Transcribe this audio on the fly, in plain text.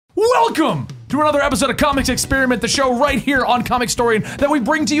Welcome to another episode of Comics Experiment, the show right here on Comic Storian that we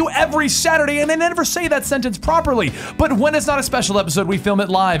bring to you every Saturday, and I never say that sentence properly, but when it's not a special episode, we film it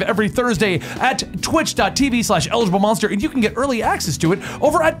live every Thursday at twitch.tv/eligiblemonster, and you can get early access to it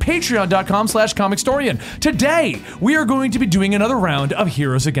over at patreon.com/comicstorian. Today, we are going to be doing another round of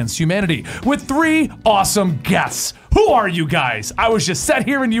Heroes Against Humanity with 3 awesome guests. Who are you guys? I was just sat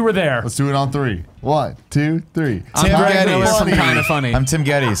here and you were there. Let's do it on 3. 1, 2, 3. I'm Tim Greg Miller Geddes. from Kinda Funny. I'm Tim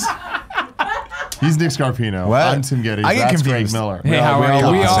Geddes. He's Nick Scarpino. What? I'm Tim Geddes. I get That's confused. Greg Miller. Hey, how are you?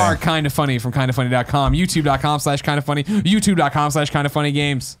 We the same. are Kinda Funny from kindafunny.com, youtube.com/kindafunny,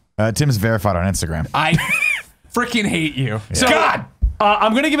 youtube.com/kindafunnygames. Tim's verified on Instagram. I freaking hate you. So, God!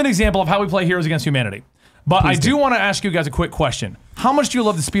 I'm going to give an example of how we play Heroes Against Humanity. But I do want to ask you guys a quick question. How much do you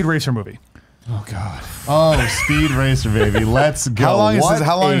love the Speed Racer movie? Oh, God. Oh, Speed Racer, baby. Let's go. How long What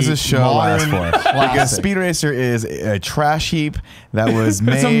does a this show last modern for? Because classic. Speed Racer is a trash heap that was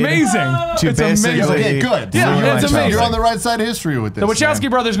made. It's amazing. To It's basically. amazing. Okay, good. Yeah, So it's amazing. You're on the right side of history with this. The Wachowski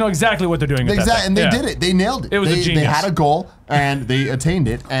brothers know exactly what they're doing. with that Exactly, thing. and they Yeah. did it. They nailed it. It was a they genius. had a goal, and they attained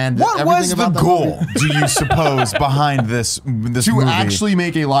it. And What everything was the about that goal, movie- do you suppose, behind this to movie? actually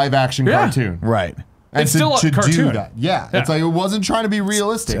make a live-action Yeah. cartoon. Right. And It's to, still a to cartoon. do that. Yeah. It's like it wasn't trying to be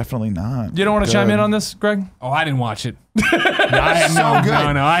realistic. Definitely not. You don't want to chime in on this, Greg? Oh, I didn't watch it. I had no,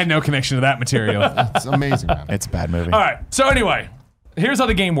 I had no connection to that material. It's amazing, man. It's a bad movie. All right. So anyway, here's how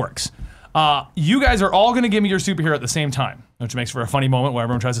the game works. You guys are all going to give me your superhero at the same time, which makes for a funny moment where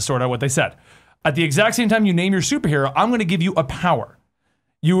everyone tries to sort out what they said. At the exact same time you name your superhero, I'm going to give you a power.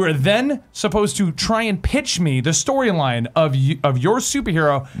 You are then supposed to try and pitch me the storyline of your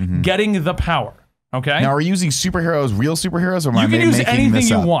superhero getting the power. Okay? Now, are we using superheroes, real superheroes, or am I You can use making anything this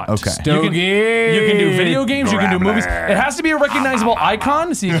you up? want. Okay. You can do video games, you can do movies. It has to be a recognizable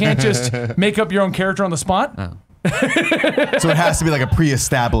icon, so you can't just make up your own character on the spot. So it has to be like a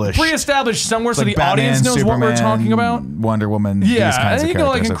pre-established. Pre-established somewhere so like the audience knows what we're talking about. Wonder Woman. These Yeah, kinds and of you can go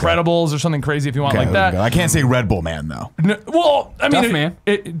like characters, okay. Incredibles or something crazy if you want Okay, like there we go. that. I can't say Red Bull Man though. Well, I mean, Duffman.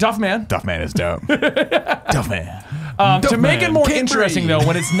 Duffman. Duffman is dope. Duffman. To make it more Can't interesting, breathe. though,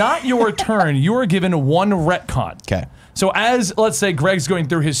 when it's not your turn, you are given one retcon. Okay. So as, let's say, Greg's going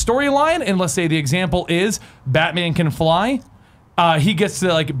through his storyline, and let's say the example is Batman can fly, he gets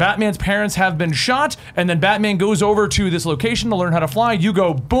to, like, Batman's parents have been shot, and then Batman goes over to this location to learn how to fly. You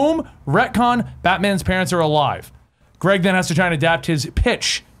go, boom, retcon, Batman's parents are alive. Greg then has to try and adapt his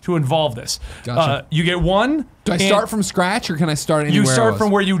pitch to involve this. Gotcha. You get one. Do I and start from scratch or can I start anywhere? You start I was?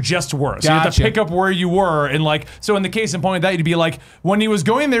 from where you just were. So you have to Gotcha. pick up where you were, and like, so in the case in point of that, you'd be like, when he was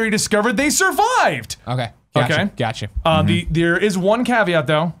going there, he discovered they survived. Okay. Gotcha. Okay. Gotcha. There is one caveat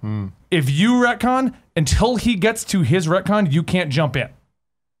though. If you retcon, until he gets to his retcon, you can't jump in.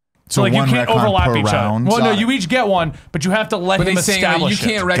 So like you one can't retcon overlap per each round? other. Well, no, Got it. you each get one, but you have to let But him he's saying like, you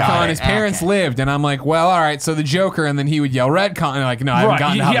establish can't it. retcon it. his parents lived, and I'm like, well, all right. So the Joker, and then he would yell retcon, and like, no, I haven't Right,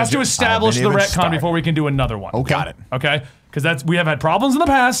 gotten he how has the to establish the even retcon start. before we can do another one. Okay. Got it. Okay? Because we have had problems in the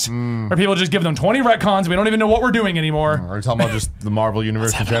past where people just give them 20 retcons. We don't even know what we're doing anymore. Are you talking about just the Marvel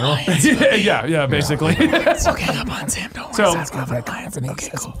Universe in general? yeah, basically. Okay, I'm on Tim. Don't So- worry. Okay,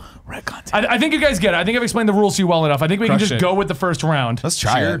 cool. Retcon. I think you guys get it. I think I've explained the rules to you well enough. I think we can Crush just it. go with the first round. Let's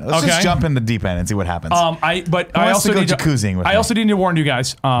try it. Let's Okay. just jump in the deep end and see what happens. I wants also to go need jacuzzing with I me? also need to warn you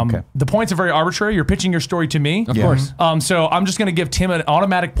guys. Okay. The points are very arbitrary. You're pitching your story to me. Of course. So I'm just gonna give Tim an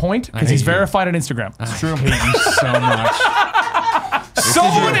automatic point because he's hate you. verified on Instagram. True. so much.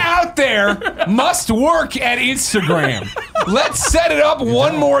 Someone out there must work at Instagram. Let's set it up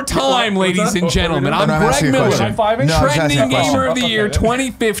one more time, ladies and gentlemen. I'm No, I'm Greg asking you a Miller, question. High-fiving? No, I was Trending asking a question. Gamer of the Year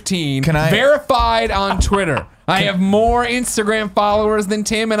 2015, Can I- verified on Twitter. I have more Instagram followers than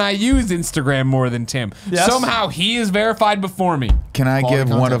Tim, and I use Instagram more than Tim. Yes. Somehow he is verified before me. Can I Quality give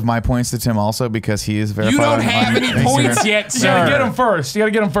one content. of my points to Tim also because he is verified? You don't on have any Instagram? points yet, You gotta sir. get him first. You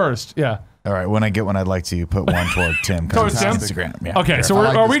gotta get him first. Yeah. All right, when I get one, I'd like to put one toward Tim. 'cause Towards it's Tim? Instagram. Yeah. Okay. So I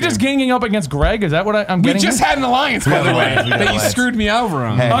like are this we just game. ganging up against Greg? Is that what I'm We getting? just at? had an alliance, by the way, alliance. We got that you alliance. screwed me over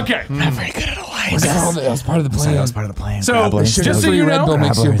on. Hey. Okay. I'm very good at alliance. That was part of the plan. That was part of the plan. So Grabbling. just so you Red Bull know,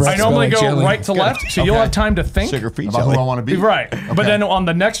 makes your breath I normally smell go like jelly. right to left, so you'll have time to think. Sugar-free About who I want to be. Right. But then on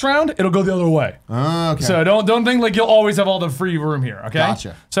the next round, it'll go the other way. Okay. So don't think like you'll always have all the free room here, okay?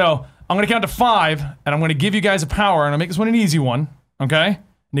 Gotcha. So I'm gonna count to 5, and I'm gonna give you guys a power, and I'll make this one an easy one, okay?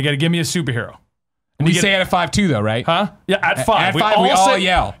 And you gotta give me a superhero. We say it at 5 too, though, right? Huh? Yeah, at 5. At 5, we all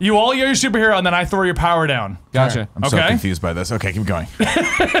yell. You all yell your superhero, and then I throw your power down. Gotcha. I'm so confused by this. Okay, keep going.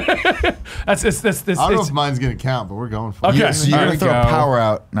 That's I don't know if mine's going to count, but we're going for Okay. it. So you're There gonna we throw go. power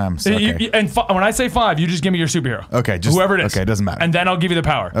out. No, I'm sorry. And when I say 5, you just give me your superhero. Okay, just- whoever it is. okay, it doesn't matter. And then I'll give you the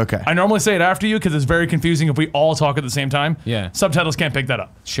power. Okay. I normally say it after you because it's very confusing if we all talk at the same time. Yeah. Subtitles can't pick that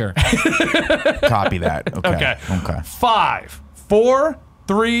up. Sure. Copy that. Okay. Okay. 5, 4,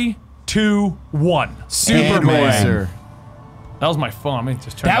 3, 2, 1. Superboy. Laser. That was my phone. Let me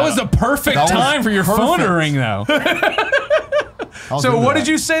just turn That was up. the perfect That was time for your phone to perfect. ring, though. So what did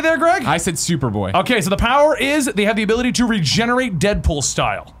you say there, Greg? I said Superboy. Okay, so the power is they have the ability to regenerate Deadpool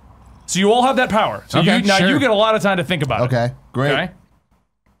style. So you all have that power. So Okay, now sure. you get a lot of time to think about it. Okay, great. Okay.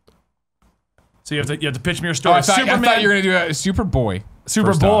 So you have to pitch me your Oh, story. I thought you were going to do a Superboy.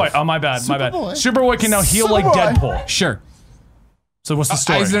 Superboy. off. Oh my bad. My bad. Superboy. Superboy can now heal like Superboy. Deadpool. Sure. So what's the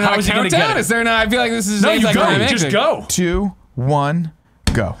story? Is there not How a is he gonna countdown? get it? Is there not? I feel like this is No, you like go. anticlimactic. Just go. 2, 1,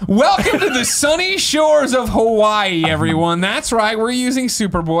 go. Welcome to the sunny shores of Hawaii, everyone. That's right, we're using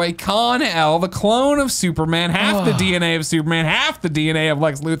Superboy, Kal-El, the clone of Superman, half the DNA of Superman, half the DNA of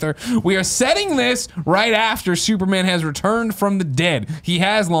Lex Luthor. We are setting this right after Superman has returned from the dead. He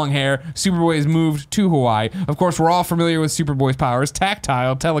has long hair. Superboy has moved to Hawaii. Of course, we're all familiar with Superboy's powers.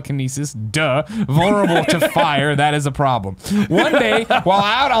 Tactile, telekinesis, duh. Vulnerable to fire, that is a problem. One day, while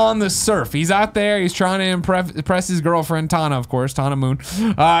out on the surf, he's out there, he's trying to impress his girlfriend, Tana, of course, Tana Moon.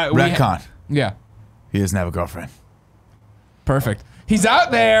 Retcon. Yeah, He doesn't have a girlfriend. perfect. He's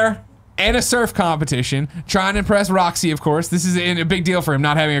out there in a surf competition trying to impress Roxy, of course. This is a big deal for him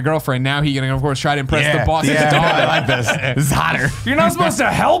not having a girlfriend. Now he can, of course, try to impress the boss's I daughter. like this. This is hotter. You're not supposed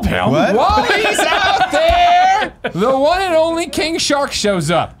to help him. What? While he's out there, the one and only King Shark shows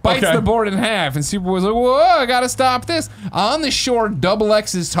up, bites Okay. the board in half, and Superboy's like, whoa, I gotta stop this. On the shore, Double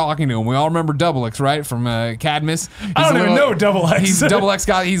X is talking to him. We all remember Double X, right? From Cadmus. I don't even know Double X. He's Double X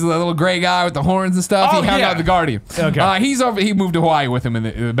guy. He's the little gray guy with the horns and stuff. Oh, he hung yeah. out the Guardian. Okay. He moved to Hawaii with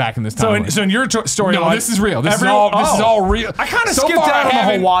him back in this time. So in your story, no, line- this is real. This is Everyone- all real. I kind of So skipped far, out on I the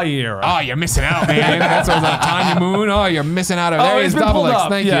haven't- Hawaii era. Oh, you're missing out, man. That's what was Tanya Moon. Oh, you're missing out. There it's is been Double pulled X. up.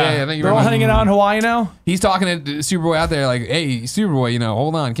 Thank you. Yeah, thank you They're very all much. hanging out in Hawaii now. He's talking to Superboy out there like, hey, Superboy,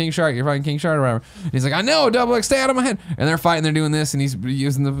 hold on, King Shark, you're fighting King Shark or whatever. And he's like, I know, Double X, stay out of my head. And they're fighting, they're doing this, and he's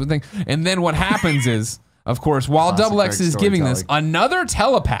using the thing. And then what happens is, of course, while Classic Double X Greg is giving this, storytelling. another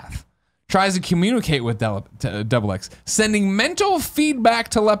telepath tries to communicate with Double X, sending mental feedback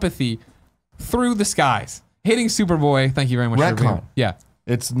telepathy through the skies, hitting Superboy. Thank you very much for being Retcon. Yeah.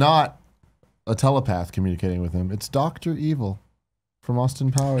 It's not a telepath communicating with him. It's Dr. Evil from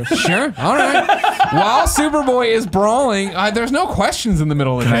Austin Powers. Sure. All right. While Superboy is brawling, there's no questions in the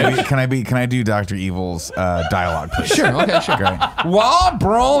middle of the night. Can I do Dr. Evil's dialogue, please? Sure. Okay. Sure. Great. While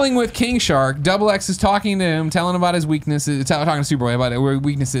brawling with King Shark, Double X is talking to him, telling him about his weaknesses, talking to Superboy about his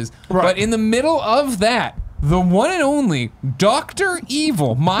weaknesses. Right. But in the middle of that, the one and only Dr.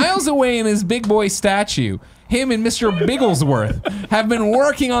 Evil, miles away in his big boy statue, him and Mr. Bigglesworth have been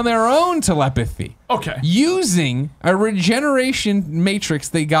working on their own telepathy. Okay. Using a regeneration matrix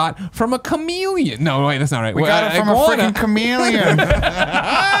they got from a chameleon. No, wait, that's not right. We got it from a freaking chameleon.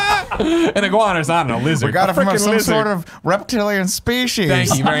 An iguana's not a lizard. We got it from freaking some lizard. sort of reptilian species.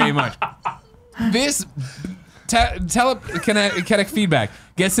 Thank you very much. This telekinetic feedback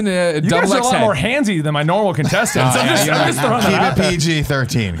gets into You Double guys are a X lot head. more handsy than my normal contestants. I'm just throwing that out Keep there. it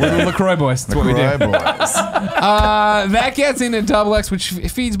PG-13. The LaCroix boys. That's what we do. LaCroix boys. That gets into Double X, which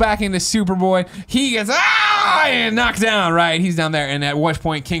feeds back into Superboy. He gets and knocked down. Right, he's down there, and at which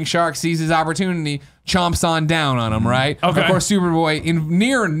point King Shark sees his opportunity, chomps on down on him. Right. Okay. Of course, Superboy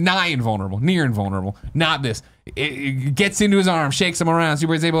nigh invulnerable. Not this. It gets into his arm, shakes him around.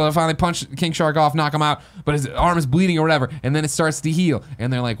 Superboy's able to finally punch King Shark off, knock him out, but his arm is bleeding or whatever, and then it starts to heal.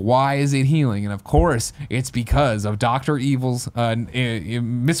 And they're like, why is it healing? And of course, it's because of Dr. Evil's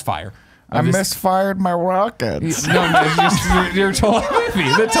misfire. I misfired my rockets. No, it's just your telepathy.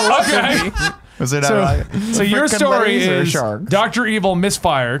 The telepathy. Was it So your freaking story laser is shark. Dr. Evil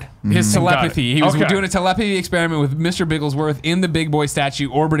misfired. His telepathy. He was Okay. doing a telepathy experiment with Mr. Bigglesworth in the big boy statue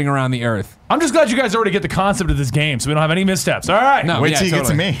orbiting around the Earth. I'm just glad you guys already get the concept of this game, so we don't have any missteps. All right. No, Wait yeah, till you get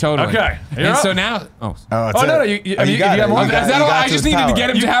to totally, me. Totally. Okay, you're And up. so now, Oh, it's Oh, no, you got it. more? You Is that all? got I to just his needed to power. get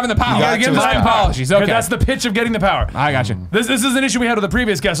him to having the power. got to his My power. apologies. Okay. Okay. That's the pitch of getting the power. I got you. This is an issue we had with the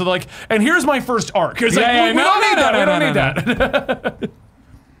previous guest. So they're like, and here's my first arc. It's like, Yeah, we no, don't need no, that. no, We don't no, need no, that.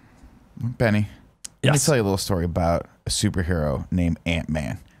 Benny, let me Yes. tell you a little story about a superhero named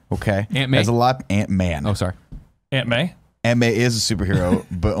Ant-Man. Okay? Aunt May? There's a lot. Ant-Man. Oh, sorry. Aunt May. Ant-Man is a superhero,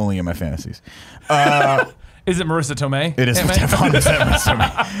 but only in my fantasies. Is it Marissa Tomei? It is 100% Marissa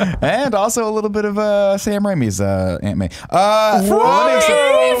Tomei. And also a little bit of Sam Raimi's Aunt May.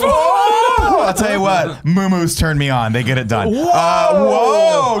 I'll tell you what, Moo-Moos turned me on. They get it done.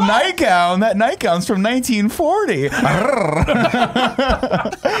 Whoa, nightgown. That nightgown's from 1940.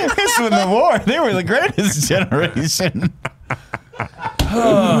 It's when the war. They were the greatest generation.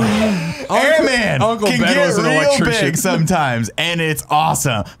 Airman Uncle can Ben get was an real electrician. big sometimes, and it's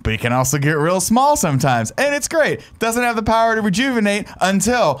awesome. But he can also get real small sometimes, and it's great. Doesn't have the power to rejuvenate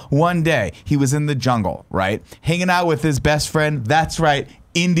until one day he was in the jungle, right? Hanging out with his best friend. That's right.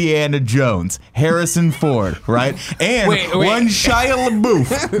 Indiana Jones, Harrison Ford, right? And Wait. one Shia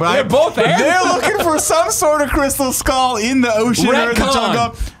LaBeouf, right? They're both there? They're looking for some sort of crystal skull in the ocean or in the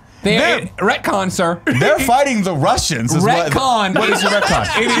jungle. Retcon, sir. They're fighting the Russians. Retcon. What is your retcon?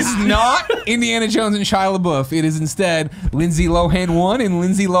 It is not Indiana Jones and Shia LaBeouf. It is instead Lindsay Lohan 1 and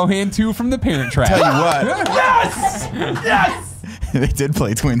Lindsay Lohan 2 from The Parent Trap. Tell you what. Yes! They did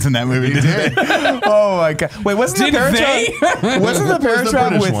play twins in that movie, didn't they? Oh my god! Wait, wasn't Did the Parent they? Trap? Wasn't the Parent the Trap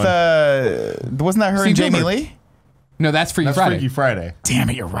British with? Wasn't that her and Steve Jamie Gilbert. Lee? No, that's Freaky That's Friday. Freaky Friday. Damn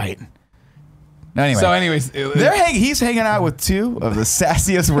it, you're right. Anyway, So, anyways, he's hanging out with two of the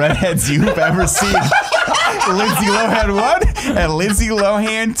sassiest redheads you've ever seen. Lindsay Lohan 1 and Lindsay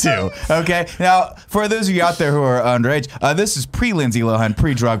Lohan 2. Okay, now for those of you out there who are underage, this is pre-Lindsay Lohan,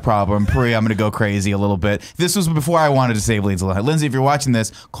 pre-drug problem, I'm gonna go crazy a little bit. This was before I wanted to save Lindsay Lohan. Lindsay, if you're watching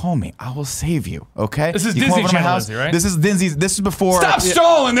this, call me. I will save you. Okay? This is You come Disney over to my Channel, house. Lindsay, right? This is Lindsay's. This is before. stop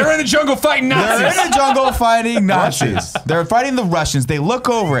stalling. They're in the jungle fighting They're Nazis. in the jungle fighting Nazis. They're fighting the Russians. They look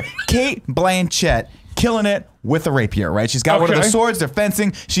over. Kate Blanchett killing it with a rapier, right? She's got one of the Okay. swords. They're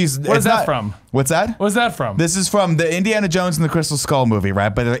fencing. What is that from? What's that? What's that from? This is from the Indiana Jones and the Crystal Skull movie, right?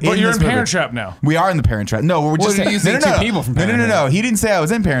 But But you're this in movie- Parent Trap now. We are in the Parent Trap. No, we're just Well, you're using two people from Parent No. Trap. He didn't say I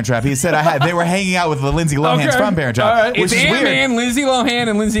was in Parent Trap. He said they were hanging out with the Lindsay Lohans Okay. from Parent Trap, All right. which It's is weird. Ant-Man, Lindsay Lohan,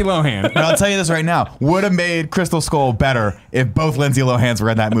 and Lindsay Lohan. And I'll tell you this right now, would have made Crystal Skull better if both Lindsay Lohans were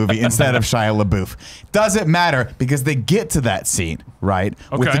in that movie instead of Shia LaBeouf. Doesn't matter because they get to that scene, right?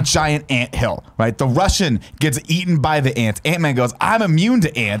 With Okay. the giant ant hill, right? The Russian gets eaten by the ants. Ant-Man goes, I'm immune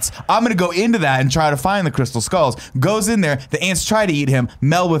to ants. I'm going to go into that and try to find the crystal skulls. Goes in there. The ants try to eat him,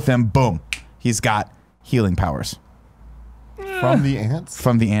 meld with him. Boom. He's got healing powers From the ants?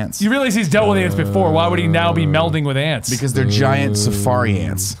 from the ants. You realize he's dealt with ants before. Why would he now be melding with ants? Because they're giant safari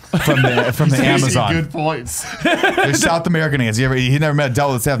ants from the Amazon. Good points. They're South American ants. You never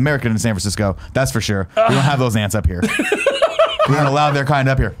dealt with South American in San Francisco. That's for sure. We don't have those ants up here. We don't allow their kind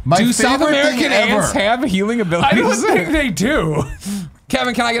up here. My Do South favorite thing American ever. ants have healing I abilities? don't think they do.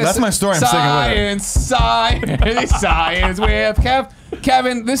 Kevin, can I get That's my story. I'm sticking with it. Science with Kev.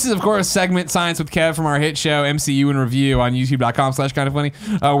 Kevin, this is, of course, segment Science with Kev from our hit show, MCU in Review on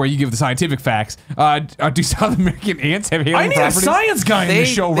youtube.com/kindafunny, where you give the scientific facts. Do South American ants have healing I need properties? a science guy in They, the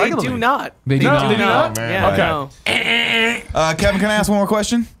show they regularly. do not. They do No, not. they do not? man. Yeah, Okay. no. Kevin, can I ask one more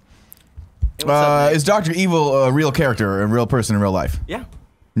question? What's up, Nate? Is Dr. Evil a real character, a real person in real life? Yeah.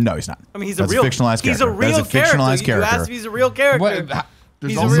 No, he's not. I mean, he's That's a real fictionalized character. He's a real That's a fictionalized character. You character. asked if he's a real character. What?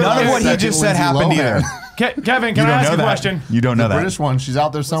 There's He's a also real None of what he second just said Lindsay happened Lohan. either. Kevin, You can I don't ask know you a that. question? You don't know The that. British one, she's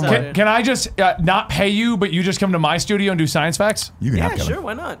out there somewhere. that? Can I just not pay you, but you just come to my studio and do science facts? You can Yeah, have Kevin. sure.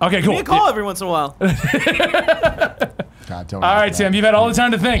 Why not? Okay, Give cool. me a call every once in a while. God, don't All do right, that. Tim, you've had all the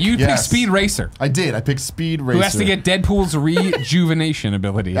time to think. You pick Yes. Speed Racer, I did. I picked Speed Racer. who has to get Deadpool's rejuvenation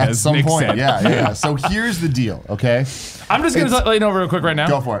ability, at as some Nick point. said. Yeah. So here's the deal, okay? I'm just going to let you know real quick right now.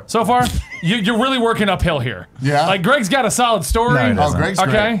 Go for it. So far, you're really working uphill here. Yeah? Like, Greg's got a solid story. No, he Oh, doesn't. Greg's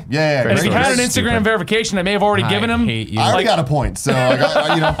Okay. great. Yeah. And if he Greg's had an great. Instagram verification, I may have already given him. hate you. I already like- got a point, so I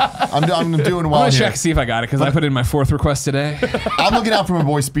got, I'm doing well I'm gonna here. check to see if I got it because I put in my 4th request today. I'm looking out for my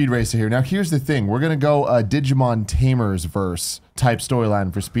boy Speed Racer here. Now, here's the thing. We're going to go Digimon Tamers verse type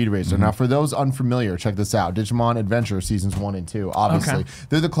storyline for Speed Racer. Now, for those unfamiliar, check this out. Digimon Adventure seasons 1 and 2, obviously. Okay.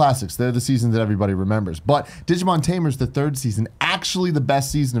 They're the classics. They're the seasons that everybody remembers. But Digimon Tamers, the 3rd season, actually the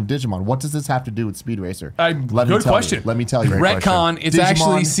best season of Digimon. What does this have to do with Speed Racer? Good question. Let me tell you. Retcon, it's Digimon-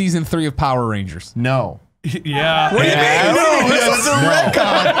 actually season 3 of Power Rangers. No. Yeah. It's a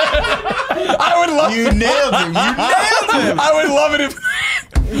retcon. I would love You nailed him. You nailed him. I would love it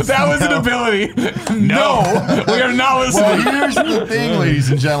if that was an ability. No, we are not Well, listening. here's the thing,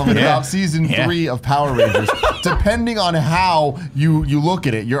 ladies and gentlemen, Yeah. about season 3 of Power Rangers. Depending on how you look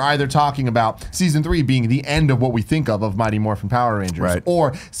at it, you're either talking about season 3 being the end of what we think of Mighty Morphin Power Rangers, Right.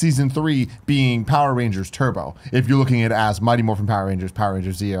 or season 3 being Power Rangers Turbo. If you're looking at it as Mighty Morphin Power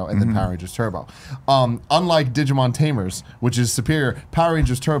Rangers Zero, and then Power Rangers Turbo. Unlike Digimon Tamers, which is superior, Power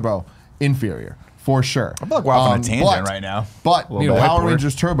Rangers Turbo inferior. for sure. I feel like we're off on a tangent right now. But Need a Power whiteboard.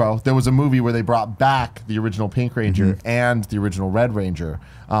 Rangers Turbo, there was a movie where they brought back the original Pink Ranger Mm-hmm. and the original Red Ranger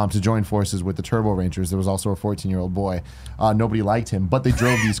to join forces with the Turbo Rangers. There was also a 14-year-old boy. Nobody liked him, but they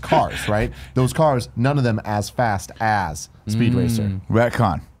drove these cars, right? Those cars, none of them as fast as Speed Racer.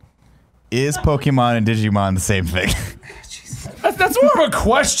 Retcon. Is Pokemon and Digimon the same thing? That's more of a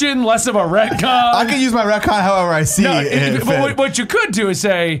question, less of a retcon. I can use my retcon however I see it. But what you could do is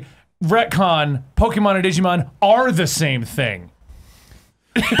say, retcon, Pokemon and Digimon are the same thing.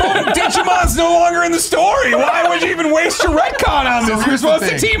 Digimon's no longer in the story. Why would you even waste your retcon on this? You're Here's the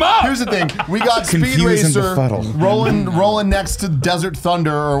supposed to thing. team up. Here's the thing. We got Speed Confused and Racer befuddled. rolling next to Desert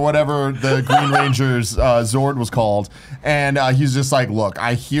Thunder or whatever the Green Ranger's Zord was called. And he's just like, look,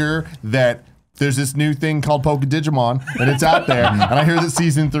 I hear that there's this new thing called Pokedigimon, and it's out there. And I hear that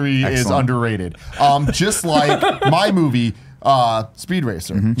season 3 is Excellent. underrated. Just like my movie, Speed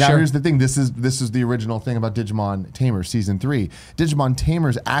Racer. Now here's the thing. This is the original thing about Digimon Tamers season 3. Digimon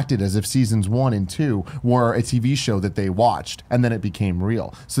Tamers acted as if seasons 1 and 2 were a TV show that they watched, and then it became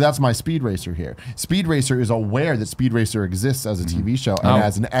real. So that's my Speed Racer here. Speed Racer is aware that Speed Racer exists as a TV show and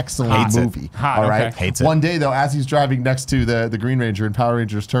as an excellent Hates it. movie. Hot, all right. okay. Hates it. One day though, as he's driving next to the Green Ranger in Power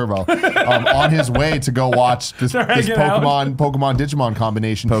Rangers Turbo, on his way to go watch this hanging out. Pokemon Digimon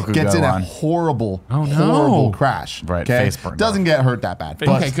combination, Poku gets in a Gohan. horrible crash. Right, Okay? face burned Doesn't get hurt that bad. But,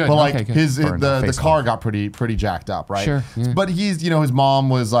 Okay, good, but like okay, good. his Burned the face car got pretty jacked up, right? Sure, yeah. But he's his mom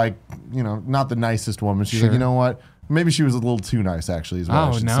was like not the nicest woman. She's like, Sure. you know what? Maybe she was a little too nice, actually. Is what I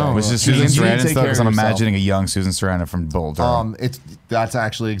Oh, should no. say. Was This is You Susan need to Sarandon take stuff care because of I'm yourself. imagining a young Susan Sarandon from Bull Durham. That's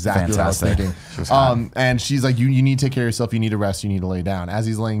actually exactly Fantastic. what I was She was thinking. hot. And she's like, you need to take care of yourself. You need to rest. You need to lay down. As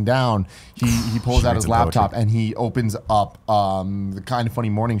he's laying down, he pulls She out reads his a poetry. laptop and he opens up the Kind of Funny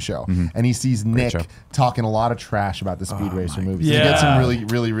morning show, and he sees Nick show. talking a lot of trash about the Speed Racer movies. God. He gets him Yeah. really,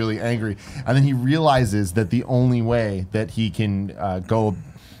 really, really angry, and then he realizes that the only way that he can go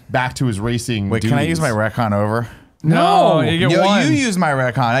back to his racing. Wait, can I duties- use my retcon over? No, you get Yo, one. you used my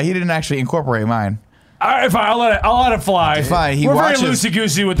retcon. He didn't actually incorporate mine. All right, fine. I'll let it fly. Fine, he We're watches- very loosey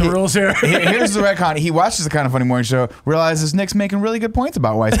goosey with the rules here. Here's the retcon. He watches the Kind of Funny morning show, realizes Nick's making really good points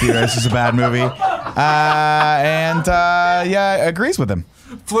about why Speed Racer is a bad movie, and agrees with him.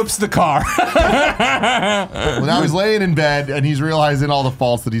 Flips the car. Well, now he's laying in bed and he's realizing all the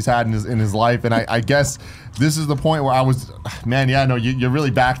faults that he's had in his life. And I guess this is the point where I was, man, yeah, no, you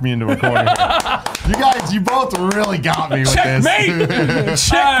really backed me into recording. You guys, you both really got me with Checkmate! this.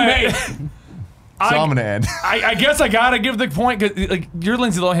 Checkmate! So I'm gonna end. I guess I gotta give the point because like your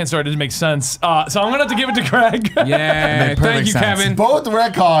Lindsay Lohan story didn't make sense. So I'm gonna have to give it to Greg. Yeah, Made perfect thank you, sense. Kevin. Both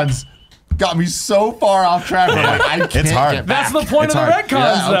retcons got me so far off track. I'm like, I can't hard. get That's back. the point It's of the hard. retcons,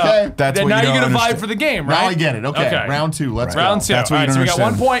 Yeah, though. okay. That's And what now you you're don't gonna vibe understand. for the game, right? Now I get it. Okay. Round 2. Let's go. Round 2. That's what All you right, so don't we got 1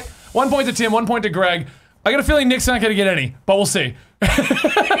 understand. point. 1 point to Tim. 1 point to Greg. I got a feeling Nick's not gonna get any, but we'll see.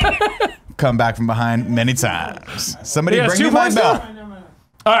 Come back from behind many times. Somebody Yeah, bring 2 me my points belt. now.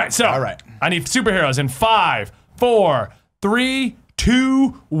 All right, so All right. I need superheroes in 5, 4, 3,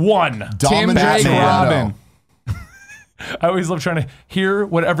 2, 1. Tim, Dominic Jake, Toretto. Robin. I always love trying to hear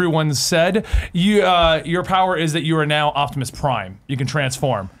what everyone said. Your power is that you are now Optimus Prime. You can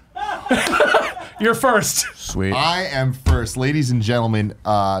transform. You're first. Sweet. I am first, ladies and gentlemen.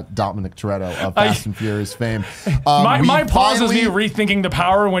 Dominic Toretto of Fast and Furious fame. My pause was me rethinking the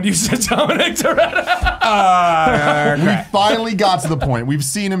power when you said Dominic Toretto. We finally got to the point. We've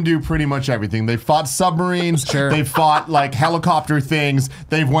seen him do pretty much everything. They fought submarines. Sure. They fought like helicopter things.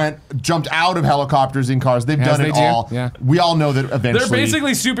 They've jumped out of helicopters in cars. They've done they it do. all. Yeah. We all know that eventually They're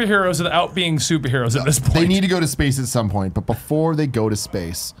basically superheroes without being superheroes at this point. they need to go to space at some point. But before they go to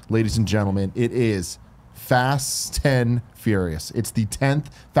space, ladies and gentlemen, it is Fast 10 Furious. It's the 10th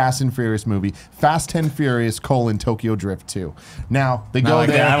Fast and Furious movie. Fast 10 Furious : Tokyo Drift 2. Now they go like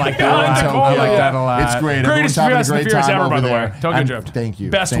there. that. I like that they're a in lot. Tokyo. I like that a lot. It's great. Greatest Everyone's having a Fast and great Furious time ever, over by the there. way. Tokyo And Drift. Thank you.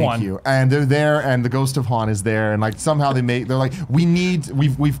 Best Thank one. you. And they're there, and the Ghost of Han is there, and like somehow they're like,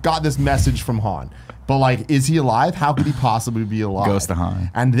 we've got this message from Han. But like, is he alive? How could he possibly be alive? Ghost of Han.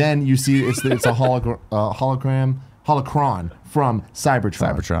 And then you see it's a holocron from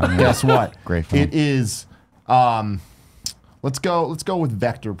Cybertron. Cybertron, yeah. Guess what? Great film. It is. Let's go with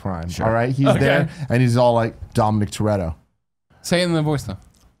Vector Prime. All right, he's Okay. there, and he's all like Dominic Toretto. Say it in the voice though.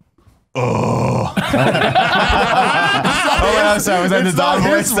 Oh, I'm sorry. Was that the dog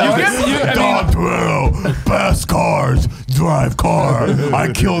voice? Toretto, best cars, drive car.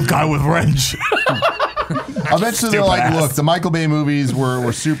 I killed guy with wrench. Eventually, they're like, look, the Michael Bay movies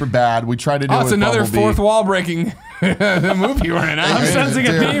were super bad. We tried to do it Oh, it's with another Bumblebee. fourth wall breaking movie we're in. I'm sensing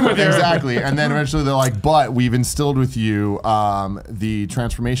a theme with you. Exactly. And then eventually they're like, but we've instilled with you the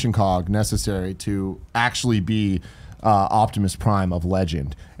transformation cog necessary to actually be Optimus Prime of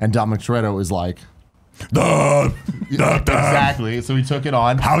legend. And Dominic Toretto is like, exactly. So he took it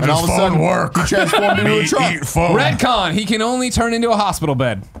on. How and does all of a phone sudden, work? He transformed into a truck. Eat phone. Retcon, he can only turn into a hospital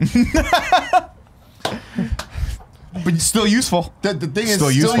bed. But still useful. The thing is Still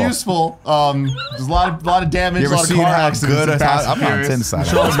still useful. There's a lot of damage, You a ever lot of seen car how accidents. good in a Fast I'm and on Furious. Tim's side.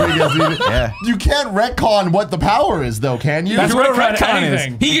 Charles Rodriguez did it. Yeah. You can't retcon what the power is, though, can you? That's You what a could've read retcon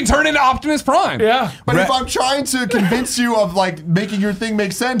anything. is. He can turn into Optimus Prime. Yeah. But if I'm trying to convince you of like making your thing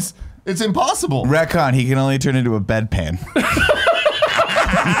make sense, it's impossible. Retcon, he can only turn into a bedpan.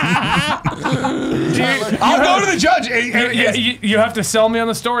 I'll go to the judge. You have to sell me on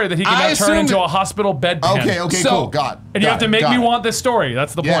the story that he can I now turn assumed- into a hospital bedpan. Okay, So- cool. God. And you have to make me want this story.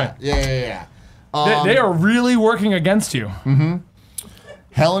 That's the point. Yeah. They are really working against you.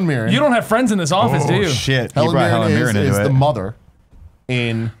 Helen Mirren. You don't have friends in this office, do you? Shit. He Helen brought Helen Mirren Mirren is into the it. mother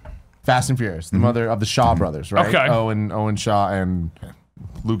in Fast and Furious, the mother of the Shaw brothers, right? Okay. Owen Shaw and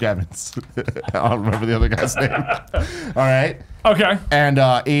Luke Evans. I don't remember the other guy's name. All right. Okay.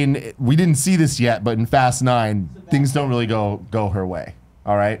 And we didn't see this yet, but in Fast 9, things don't really go her way.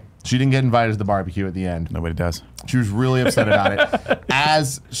 All right. She didn't get invited to the barbecue at the end. Nobody does. She was really upset about it.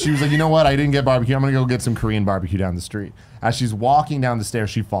 As she was like, you know what? I didn't get barbecue. I'm gonna go get some Korean barbecue down the street. As she's walking down the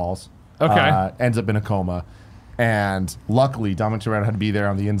stairs, she falls. Okay. Ends up in a coma. And luckily, Dominic Toretto had to be there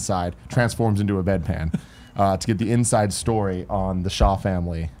on the inside. Transforms into a bedpan to get the inside story on the Shaw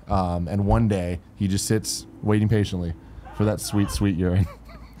family. And one day, he just sits waiting patiently for that sweet, sweet urine.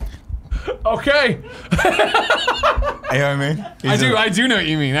 Okay. You know what I mean? I do know what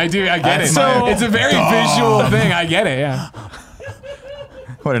you mean. I get it. That's my- It's a very visual thing. I get it, yeah.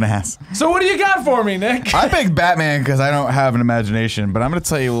 What an ass. So what do you got for me, Nick? I picked Batman because I don't have an imagination, but I'm going to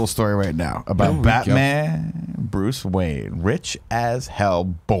tell you a little story right now about Batman, Bruce Wayne, rich as hell,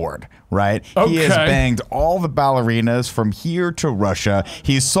 bored, right? He has Okay. banged all the ballerinas from here to Russia.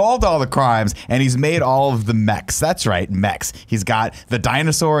 He's solved all the crimes, and he's made all of the mechs. That's right, mechs. He's got the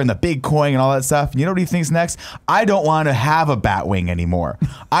dinosaur and the big coin and all that stuff. And you know what he thinks next? I don't want to have a Batwing anymore.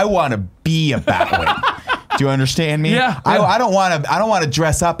 I want to be a Batwing. Do you understand me? Yeah. I don't want to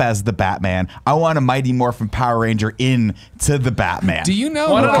dress up as the Batman. I want a Mighty Morphin Power Ranger into the Batman. Do you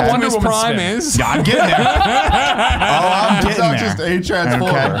know Why who not a Wonder Optimus Woman Prime spin? is? Yeah, I'm getting there. I'm It's getting not there. just a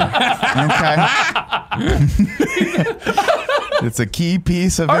transformer. Okay. It's a key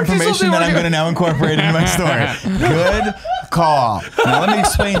piece of Aren't you information something that like I'm a- going to now incorporate into my story. Good call. Now, let me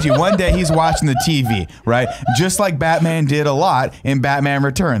explain to you. One day he's watching the TV, right? Just like Batman did a lot in Batman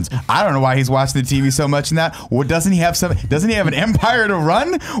Returns. I don't know why he's watching the TV so much in that. What, doesn't he have an empire to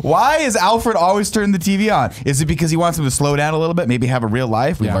run? Why is Alfred always turning the TV on? Is it because he wants him to slow down a little bit, maybe have a real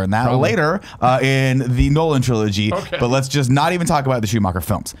life? We learn that later in the Nolan trilogy. Okay. But let's just not even talk about the Schumacher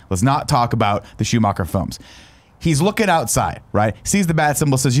films. Let's not talk about the Schumacher films. He's looking outside, right? Sees the bat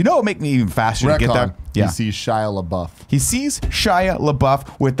symbol, says, you know what would make me even faster to get Retcon. there? Yeah. He sees Shia LaBeouf. He sees Shia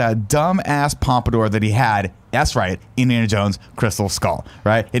LaBeouf with that dumb-ass pompadour that he had, that's right, Indiana Jones Crystal Skull,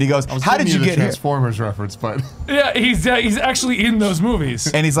 right? And he goes, how did you get here? Transformers reference, but Yeah, he's actually in those movies.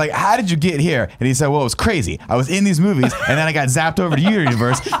 And he's like, how did you get here? And he said, well, it was crazy. I was in these movies, and then I got zapped over to your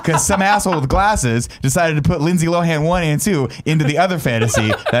universe because some asshole with glasses decided to put Lindsay Lohan 1 and 2 into the other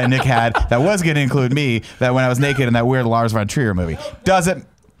fantasy that Nick had that was going to include me, that when I was naked in that weird Lars von Trier movie.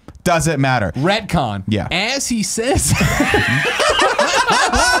 Doesn't matter. Retcon. Yeah. As he says.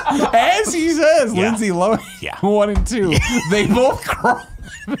 As he says, Lindsay Lohan 1 and 2. They both crawl out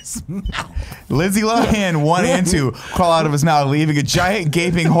of his mouth. Lindsay Lohan 1 and 2 crawl out of his mouth, leaving a giant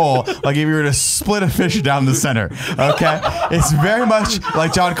gaping hole like if you were to split a fish down the center. Okay? It's very much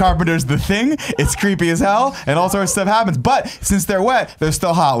like John Carpenter's The Thing. It's creepy as hell, and all sorts of stuff happens. But since they're wet, they're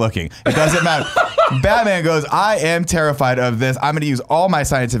still hot looking. It doesn't matter. Batman goes, I am terrified of this. I'm going to use all my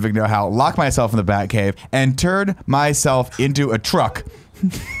scientific know-how, lock myself in the Batcave, and turn myself into a truck.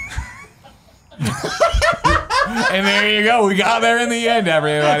 And there you go. We got there in the end,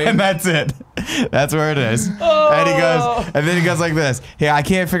 everybody. And that's it. That's where it is. And then he goes like this. Hey, I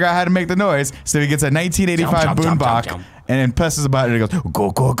can't figure out how to make the noise. So he gets a 1985 boombox and then presses a button and he goes,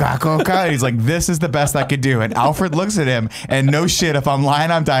 go, go, go, go, go. And he's like, this is the best I could do. And Alfred looks at him and no shit, if I'm lying,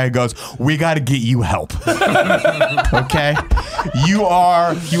 I'm dying, goes, we got to get you help. Okay?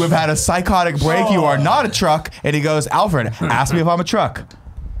 You have had a psychotic break. You are not a truck. And he goes, Alfred, ask me if I'm a truck.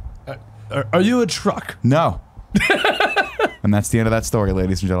 Are you a truck? No. And that's the end of that story,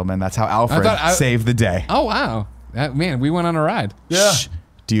 ladies and gentlemen. That's how Alfred saved the day. Oh, wow. Man, we went on a ride. Yeah. Shh.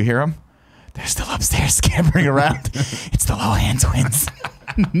 Do you hear them? They're still upstairs scampering around. It's the Lohan twins.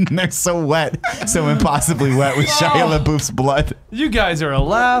 They're so wet. So impossibly wet with Shia LaBeouf's blood. You guys are a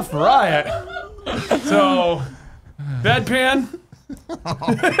laugh riot. So, bedpan.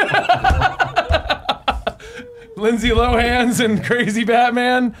 Lindsay Lohan's and Crazy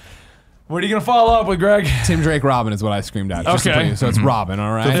Batman. What are you going to follow up with, Greg? Tim Drake Robin is what I screamed out. Okay. So it's Robin,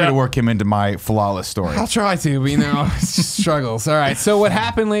 all right? Feel free to work him into my flawless story. I'll try to, but it's just struggles. All right. So what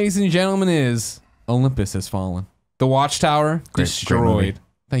happened, ladies and gentlemen, is Olympus has fallen. The Watchtower destroyed. movie.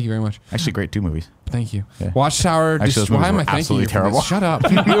 Thank you very much. Actually, great 2 movies. Thank you. Yeah. Watchtower Actually, those destroyed. Why am I movies were thanking you absolutely for terrible. this? Shut up.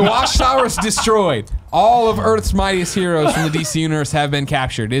 The Watchtower is destroyed. All of Earth's mightiest heroes from the DC universe have been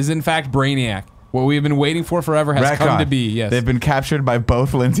captured. It is in fact Brainiac. What we've been waiting for forever has come to be. Yes. They've been captured by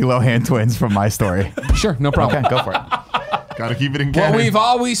both Lindsay Lohan twins from my story. Sure, no problem. Okay, go for it. Gotta keep it in What canon. we've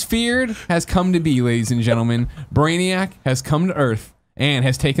always feared has come to be, ladies and gentlemen. Brainiac has come to Earth and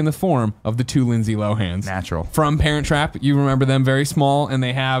has taken the form of the 2 Lindsay Lohans. Natural. From Parent Trap, you remember them, very small, and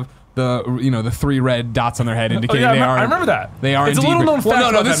they have the 3 red dots on their head indicating yeah, they are. I remember that. They are. It's a indeed little known fact no,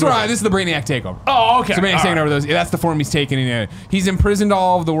 about this is that right. movie. This is the Brainiac takeover. Oh, okay. So Brainiac's All taking right. over those. That's the form he's taken. He's imprisoned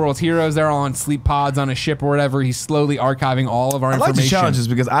all of the world's heroes. They're all on sleep pods on a ship or whatever. He's slowly archiving all of our I'd like information. to challenge this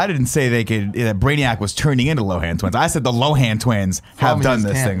because I didn't say that Brainiac was turning into Lohan twins. I said the Lohan twins have From done his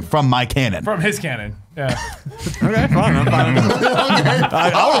this canon. thing from my canon. From his canon. Yeah. Okay, fine. I'm fine.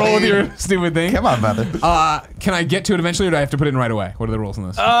 I'll roll with your stupid thing. Come on, brother. Can I get to it eventually, or do I have to put it in right away? What are the rules on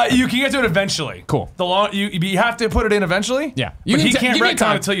this? You can get to it eventually. Cool. You have to put it in eventually. Yeah. But he give can't me retcon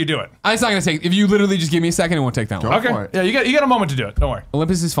time. until you do it. It's not gonna take. If you literally just give me a second, it won't take that long. Go Okay. for it. Yeah, you got a moment to do it. Don't worry.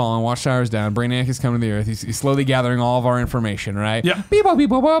 Olympus is fallen. Watchtower is down. Brainiac is coming to the Earth. He's slowly gathering all of our information, right? Yeah. Beep, bop, beep,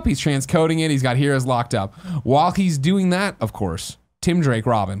 bop, bop. He's transcoding it. He's got heroes locked up. While he's doing that, of course, Tim Drake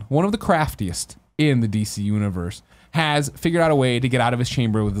Robin, one of the craftiest in the DC universe, has figured out a way to get out of his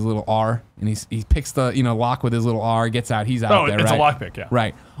chamber with his little R, and he picks the lock with his little R, gets out, he's out Oh, there, it's right? a lockpick, yeah.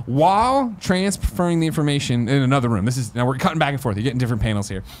 Right. While transferring the information in another room, now we're cutting back and forth. You're getting different panels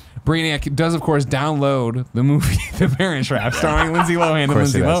here. Brainiac does, of course, download the movie The Parent Trap, starring Lindsay Lohan and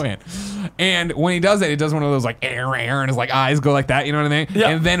course he Lindsay does. Lohan. And when he does that, it does one of those like air, and his like eyes go like that, you know what I mean? Yeah.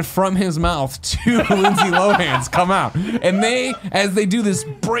 And then from his mouth, 2 Lindsay Lohans come out, and as they do this,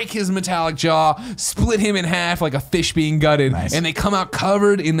 break his metallic jaw, split him in half like a fish being gutted, Nice. and they come out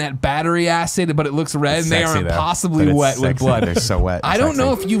covered in that battery acid, but it looks red, It's and they are sexy, though. impossibly But it's wet with sexy. blood. They're so wet. I don't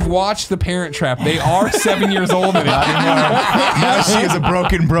know if you've watched The Parent Trap. They are 7 years old in it. Now she is a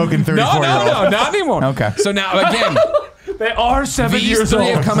broken 34-year-old. No, not anymore. Okay. So now again, They are 7 these years 3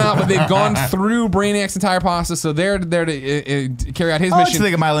 old. have come out, but they've gone through Brainiac's entire process, so they're there to carry out his I like to mission.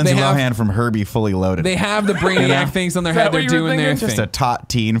 think of my Lindsay They have- Lohan from Herbie Fully Loaded. They have the Brainiac things on their Is that head. They're what you were doing their thinking? Just a thing. taut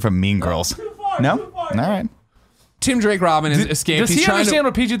teen from Mean Girls. No? All right. Tim Drake Robin has escaped. Does He's he trying understand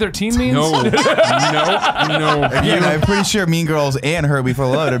what PG-13 means? No. Again, I'm pretty sure Mean Girls and Herbie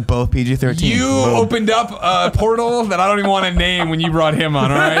Fully Loaded both PG-13. You Boom. opened up a portal that I don't even want to name when you brought him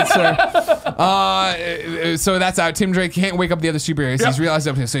on, all right, sir? So that's out. Tim Drake can't wake up the other superheroes. Yep. He's realized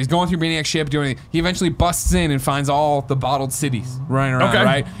that. So he's going through Brainiac's ship, doing it. He eventually busts in and finds all the bottled cities running around, Okay.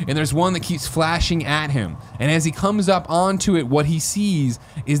 right? And there's one that keeps flashing at him. And as he comes up onto it, what he sees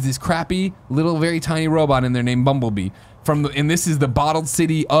is this crappy, little, very tiny robot in there named Bumblebee. And this is the bottled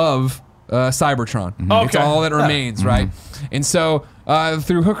city of Cybertron. It's Okay. all that remains, right? And so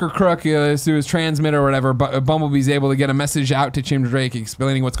through hook or crook, through his transmitter or whatever, Bumblebee's able to get a message out to Tim Drake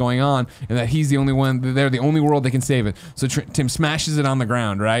explaining what's going on and that he's the only one, they're the only world that can save it. So Tim smashes it on the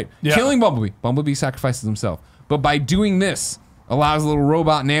ground, right? Yeah. Killing Bumblebee. Bumblebee sacrifices himself. But by doing this, allows little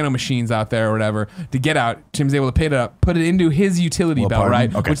robot nanomachines out there or whatever to get out. Tim's able to put it into his utility belt, pardon?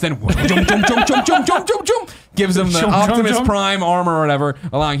 right? Okay. Which then jump, gives him the Jump, jump, Optimus jump. Prime armor or whatever,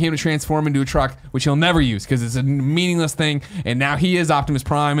 allowing him to transform into a truck, which he'll never use because it's a meaningless thing. And now he is Optimus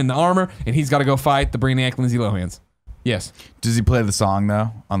Prime in the armor, and he's got to go fight the Brainiac Lindsay Lohans. Yes. Does he play the song,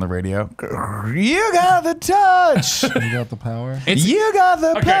 though, on the radio? You got the touch. You got the power. You got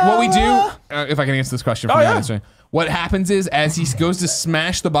the Okay, power. what we do, if I can answer this question from Oh, the yeah. audience, right? What happens is, as he goes to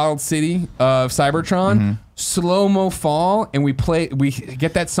smash the bottled city of Cybertron, slow-mo fall, and we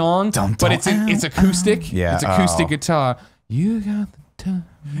get that song, Dum, but dum, it's acoustic. Yeah, It's acoustic oh. guitar. You got the touch.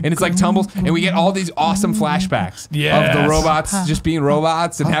 And it's like tumbles, and we get all these awesome flashbacks of the Yes. robots just being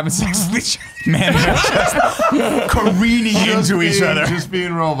robots and having sex with each other. Man, they're just careening into each other. Just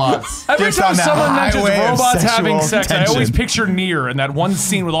being robots. Every Just time on that someone mentions highway of robots having sexual sex, I always tension. picture Nier in that one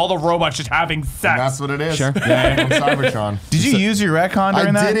scene with all the robots just having sex. That's what it is. Sure. Yeah, from Cybertron. Did you use your retcon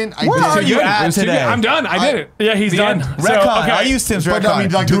during that? didn't. I Where didn't. are you It at was too good. today? I'm done. I did it. Yeah, he's The done. end. So, Retcon. okay. I used Tim's But retcon. I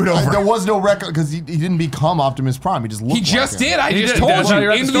mean, like, Do it over. there was no record because he didn't become Optimus Prime. He just looked. He just like him. did. I He just did. told That's how you you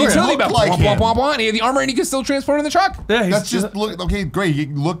read in the the story. utility Looked belt. like Womp, womp, him. womp, womp, and he had the armor, and he could still transport in the truck. Yeah, he's That's just look. Okay, great. He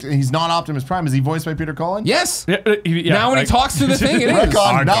looked. He's not Optimus Prime. Is he voiced by Peter Cullen? Yes. Yeah, Now when he talks to the thing, it is.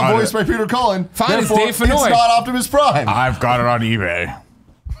 Retcon, I not got voiced it. by Peter Cullen. Fine, it's Therefore, Dave Fennoy. It's not Optimus Prime. I've got it on eBay.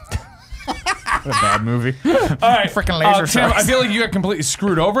 What a bad movie. All right, Freaking laser Tim, sharks. I feel like you got completely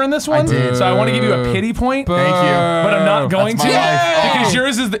screwed over in this one. did. So I want to give you a pity point. Thank you. But I'm not going That's to my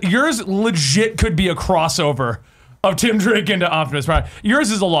life. because yours legit could be a crossover of Tim Drake into Optimus Prime.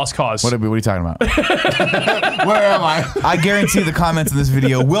 Yours is a lost cause. What are you talking about? Where am I? I guarantee the comments in this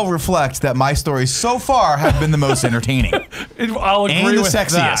video will reflect that my stories so far have been the most entertaining I'll agree and the with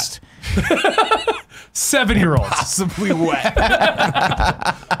sexiest. that. 7-year-olds. Possibly wet.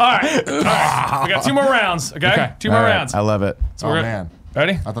 All right. We got 2 more rounds. Okay, 2 more All right, rounds. I love it. So Oh we're man,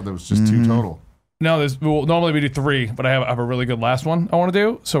 ready? I thought there was just 2 total. No, normally we do 3, but I have a really good last one I want to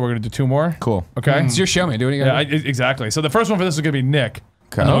do. So we're gonna do 2 more. Cool. Okay. It's your show, man. Do what you Yeah, gotta do. exactly. So the first one for this is gonna be Nick.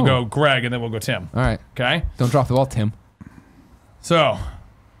 Okay. And then Oh. we'll go Greg, and then we'll go Tim. All right. Okay. Don't drop the ball, Tim. So,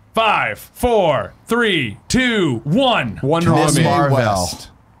 5, 4, 3, 2, 1. Wonder Miss Woman. Marvel. West.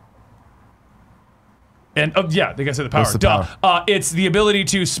 And yeah, they gotta say the power. What's the Duh. power? It's the ability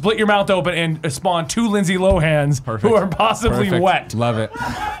to split your mouth open and spawn 2 Lindsay Lohans who are possibly Perfect. wet. Love it.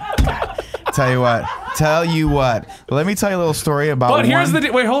 Tell you what. Let me tell you a little story about But here's one.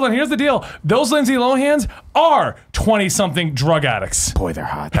 the wait, hold on. Here's the deal. Those Lindsay Lohans are 20-something drug addicts. Boy, they're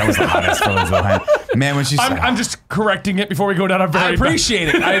hot. That was the hottest for Lindsay Lohan. Man, when she said, I'm just correcting it before we go down a very I appreciate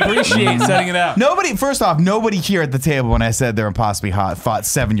it. I appreciate setting it up. First off, nobody here at the table when I said they're impossibly hot thought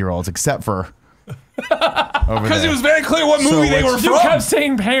 7-year-olds except for over Because there. it was very clear what movie they were You from. kept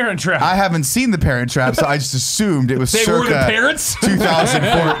saying Parent Trap. I haven't seen The Parent Trap, so I just assumed it was They circa were the parents?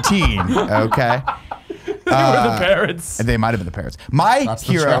 2014. Okay, They were the parents. and they might have been the parents. My That's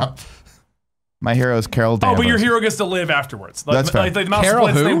the hero, trap. my hero is Carol Oh, Danvers. but your hero gets to live afterwards. Like, That's fair. like the mouth Carol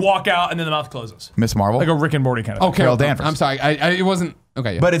splits, who? they walk out, and then the mouth closes. Miss Marvel. Like a Rick and Morty kind of Oh, thing. Carol Danvers. I'm sorry. It wasn't.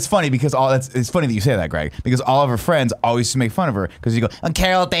 Okay. Yeah. But it's funny because it's funny that you say that, Greg, because all of her friends always used to make fun of her because you go, I'm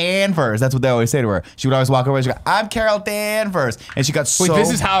Carol Danvers. That's what they always say to her. She would always walk over and she go, I'm Carol Danvers. And she got Wait, so... this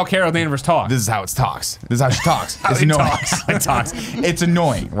is how Carol Danvers talks. This is how it talks. This is how she talks. It's it annoying. talks. How it talks. It's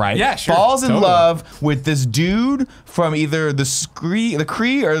annoying, right? Yeah, sure. Falls in Totally. love with this dude from either the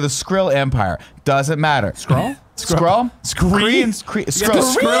Kree or the Skrill Empire. Doesn't matter. Skrull? Skrull? Kree and Skrill.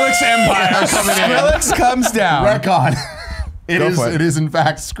 Skrillex Empire coming in. Skrillex comes down. Retcon. Go for it. It is in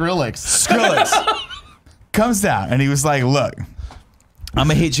fact Skrillex. Skrillex comes down and he was like, look, I'm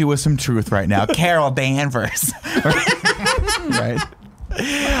gonna hit you with some truth right now. Carol Danvers. Right?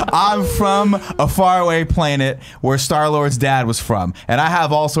 I'm from a faraway planet where Star-Lord's dad was from, and I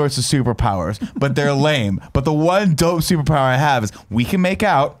have all sorts of superpowers, but they're lame. But the one dope superpower I have is we can make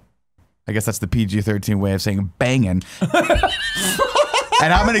out. I guess that's the PG-13 way of saying banging.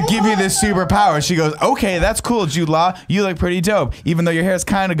 And I'm gonna give you this superpower. She goes, okay, that's cool, Jude Law. You look pretty dope, even though your hair's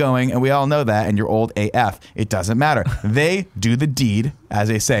kind of going, and we all know that, and you're old AF. It doesn't matter. They do the deed, as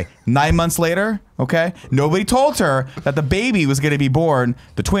they say. 9 months later, okay, nobody told her that the baby was gonna be born.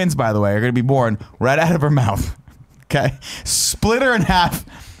 The twins, by the way, are gonna be born right out of her mouth. Okay, split her in half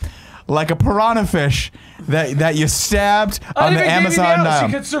like a piranha fish that you stabbed on the Amazon.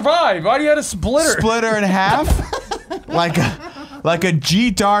 She could survive. Why do you have to split her? Split her in half like a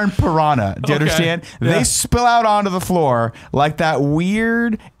G-darn piranha. Do you Okay. understand? Yeah. They spill out onto the floor like that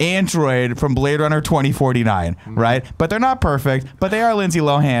weird android from Blade Runner 2049, right? But they're not perfect, but they are Lindsay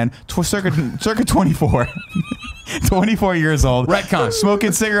Lohan, circa 24. 24 years old. Retcon.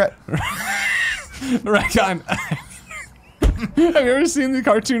 Smoking cigarette. Retcon. Have you ever seen the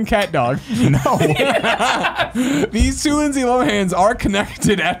cartoon Cat Dog? No. These 2 Lindsay Lohans are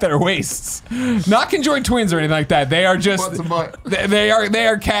connected at their waists. Not conjoined twins or anything like that. They are just. What's a butt? They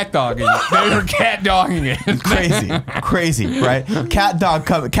are cat dogging it. They are cat dogging it. Crazy, right? Cat dog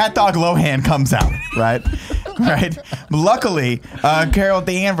Lohan comes out, right? Right. Luckily, Carol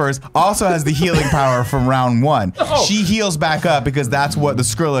Danvers also has the healing power from round 1. Oh. She heals back up because that's what the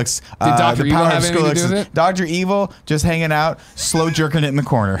Skrillex. Did Dr. the Evil power have of anything to do Skrillex with is. it? Dr. Evil just hanging out, slow jerking it in the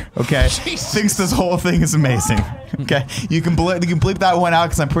corner. Okay. Thinks this whole thing is amazing. Okay. You can bleep that one out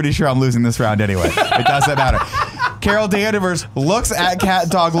because I'm pretty sure I'm losing this round anyway. It doesn't matter. Carol Danvers looks at Cat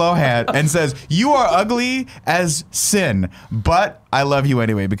Dog Lohan and says, "You are ugly as sin, but I love you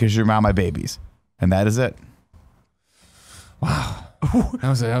anyway because you're my babies." And that is it. Wow. That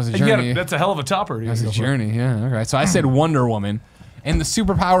was a journey. Yeah, that's a hell of a topper. That was a journey, yeah. All right. So I said Wonder Woman. And the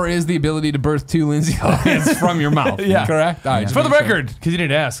superpower is the ability to birth 2 Lindsay Lohans from your mouth. Yeah. Correct? All right, For the record, because you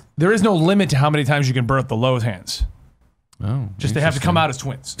didn't ask, there is no limit to how many times you can birth the Lohans. Oh. Just they have to come out as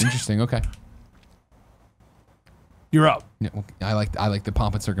twins. Interesting. Okay. You're up. Yeah, well, I like the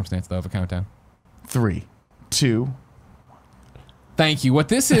pomp and circumstance though of a countdown. 3, 2. Thank you. What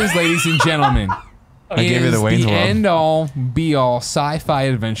this is, ladies and gentlemen, I gave you the Wayne's World. end all, be all sci-fi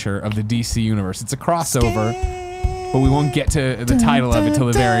adventure of the DC universe. It's a crossover. But we won't get to the title of it till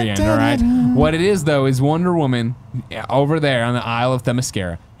the very end, all right? What it is, though, is Wonder Woman over there on the Isle of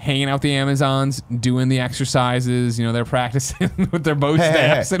Themyscira, hanging out with the Amazons, doing the exercises. You know, they're practicing with their bow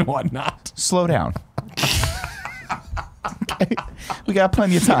staffs and whatnot. Slow down. Okay. We got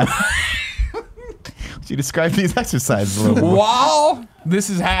plenty of time. Would you describe these exercises a little more? While this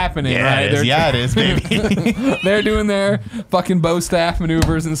is happening, right? It is, baby. They're doing their fucking bow staff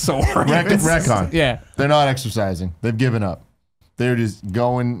maneuvers and swords. Retcon. Yeah. They're not exercising. They've given up. They're just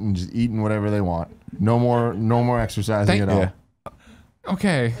going and just eating whatever they want. No more exercising at all. Yeah.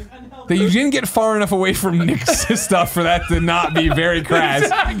 Okay. That you didn't get far enough away from Nick's stuff for that to not be very crass.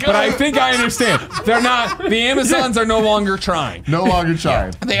 But I think I understand. They're not, the Amazons are no longer trying. No longer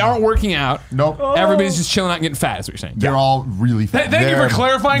trying. They aren't working out. Nope. Everybody's just chilling out and getting fat, is what you're saying. They're all really fat. Thank you for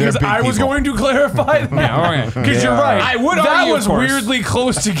clarifying, because they're big I was people. going to clarify that. Yeah, okay. Because you're right. I would that argue, of was course. weirdly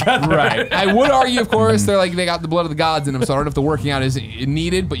close together. Right. I would argue, of course, they're like, they got the blood of the gods in them, so I don't know if the working out is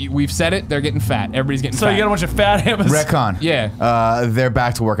needed, but we've said it, they're getting fat. Everybody's getting So fat. you got a bunch of fat Amazons. Retcon. Yeah. They're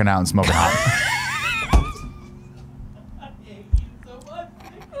back to working out and smoking hot.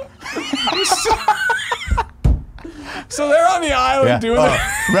 So they're on the island doing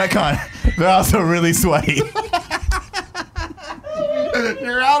Retcon. They're also really sweaty.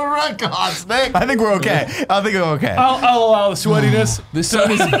 You're out of retcons, Nick. I think we're okay. I think we're okay. I'll allow the sweatiness. The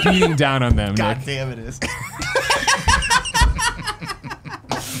sun is beating down on them, Nick. damn it is.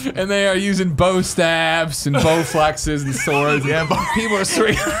 And they are using bow staffs and bow flexes and swords. Yeah, but People are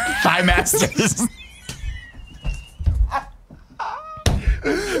swinging. Thigh masters.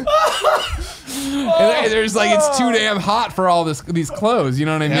 And there's like, it's too damn hot for all these clothes. You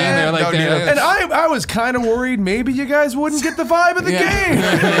know what I mean? They're like, don't do that. And I was kind of worried maybe you guys wouldn't get the vibe of the game.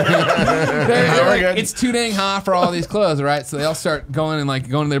 they're like, good. it's too dang hot for all these clothes, right? So they all start going and like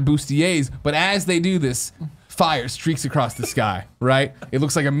going to their bustiers. But as they do this, fire streaks across the sky, right? It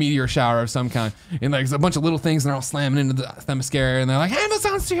looks like a meteor shower of some kind. And like there's a bunch of little things, and they're all slamming into the Themyscira, and they're like,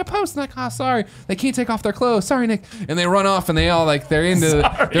 Amazons to your post. And like, oh, sorry, they can't take off their clothes. Sorry, Nick. And they run off, and they all like they're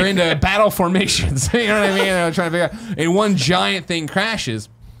into battle formations. You know what I mean? They're trying to figure out. And one giant thing crashes,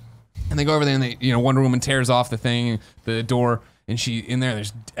 and they go over there, and they, Wonder Woman tears off the thing, the door. And she in there.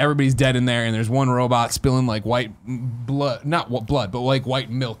 There's everybody's dead in there, and there's one robot spilling like white blood, not what blood, but like white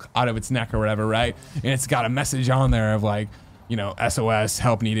milk out of its neck or whatever, right? And it's got a message on there of like, SOS,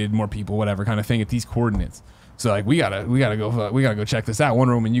 help needed, more people, whatever kind of thing at these coordinates. So like we gotta go check this out.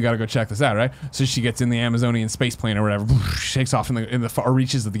 Wonder Woman, you gotta go check this out, right? So she gets in the Amazonian space plane or whatever, shakes off in the far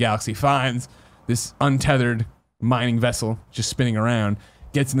reaches of the galaxy, finds this untethered mining vessel just spinning around,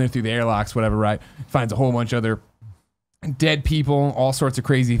 gets in there through the airlocks, whatever, right? Finds a whole bunch of other dead people, all sorts of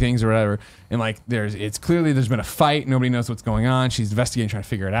crazy things or whatever, and like it's clearly there's been a fight, nobody knows what's going on, she's investigating, trying to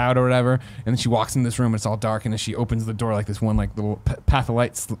figure it out or whatever, and then she walks in this room, it's all dark, and then she opens the door, like this one like little path of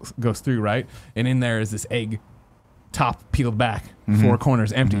light goes through, right, and in there is this egg, top peeled back, 4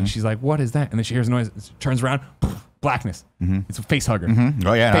 corners empty, and she's like, what is that? And then she hears a noise, turns around, blackness, it's a face hugger.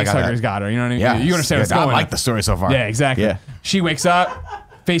 Oh yeah, Face hugger's got her, you know what I mean? Yeah, you understand what's I going on. like the story so far. Yeah, exactly. Yeah. She wakes up,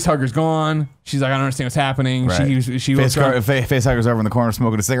 facehugger's gone. She's like, I don't understand what's happening. Right. She looks around. Facehugger's over in the corner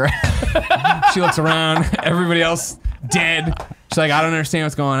smoking a cigarette. She looks around. Everybody else dead. She's like, I don't understand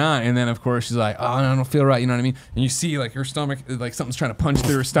what's going on. And then of course she's like, oh, I don't feel right. You know what I mean? And you see like her stomach, like something's trying to punch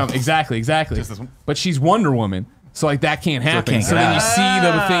through her stomach. Exactly. Just this one. But she's Wonder Woman. So like that can't happen. can't So get then you out. see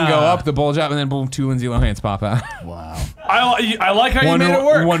the thing go up, the bulge up, and then boom, 2 Lindsay Lohans pop out. Wow. I like how you made it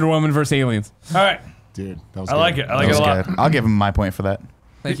work. Wonder Woman versus aliens. All right. Dude, that was I good. like it. I like That it a was lot. good. I'll give him my point for that.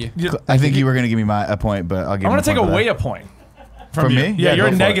 Thank you. I think you were going to give me a point, but I'll give I him want to take a point for away that. a point. From you. me? Yeah, you're go a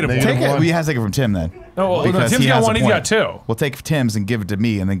for it. negative one. Negative Take it. one. We have to take it from Tim then. No, well, Because Tim's he got has a one, he's point. got 2. We'll take Tim's and give it to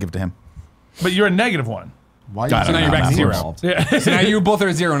me and then give it to him. But you're a negative one. Why Got you it. So now you're back to not 0. involved? Yeah. So now you both are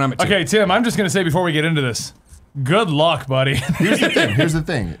at 0 and I'm at 2. Okay, Tim, I'm just going to say before we get into this, good luck, buddy. Here's the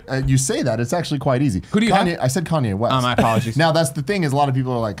thing. You say that, it's actually quite easy. Who do you Kanye, have? I said Kanye West. My apologies. Now, that's the thing is a lot of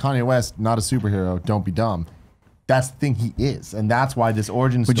people are like, Kanye West, not a superhero, don't be dumb. That's the thing, he is, and that's why this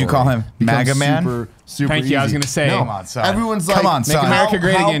origin story. Would you call him becomes MAGA man? Super Thank you. I was easy. going to say. No, Come on, son. everyone's Come like, on, son. Make America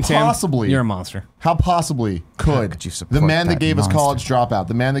great how again, Tim. possibly, You're a monster. How possibly could you support the man that that gave us monster? College Dropout,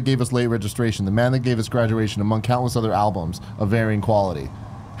 the man that gave us Late Registration, the man that gave us Graduation, among countless other albums of varying quality,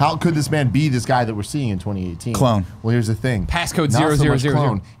 how could this man be this guy that we're seeing in 2018? Clone. Well, here's the thing. Passcode Not so much 0000.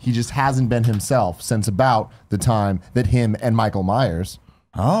 clone. He just hasn't been himself since about the time that him and Michael Myers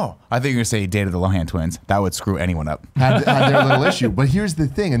Oh, I think you're going to say he dated the Lohan twins. That would screw anyone up. had their little issue. But here's the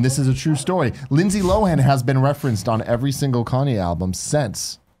thing, and this is a true story. Lindsay Lohan has been referenced on every single Kanye album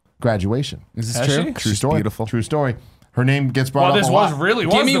since Graduation. Is this Has true? she? True story. beautiful. True story. Her name gets brought Well, up this a was lot. really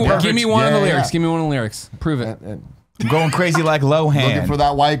Give me, the perfect- give me one of Yeah, the yeah, lyrics. yeah. Give me one of the lyrics. Prove it. And I'm going crazy like Lohan. looking for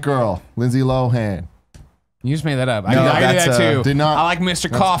that white girl, Lindsay Lohan. You just made that up. No, I can do that's, that too. did not- I like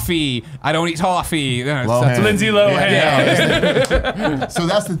Mr. Coffee. I don't eat toffee. That's Lohan. Lindsay Lohan. Yeah. So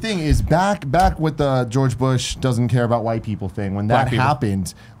that's the thing is back with the George Bush doesn't care about white people thing. When that Black people.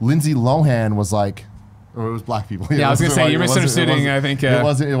 happened, Lindsay Lohan was like, or it was black people. Yeah, I was gonna say, you're It wasn't- misunderstanding, I think,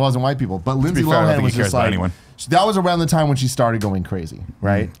 it wasn't white people. But Lindsay fair, I don't Lohan think was he cares just about like anyone. that was around the time when she started going crazy,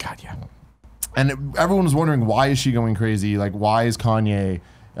 right? God, yeah. And everyone was wondering, why is she going crazy? Like, why is Kanye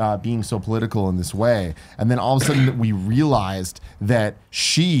being so political in this way? And then all of a sudden we realized that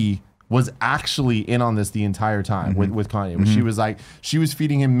she was actually in on this the entire time with Kanye. Where She was like, she was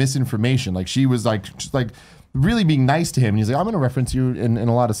feeding him misinformation. Like she was like, just like really being nice to him. And he's like, I'm going to reference you in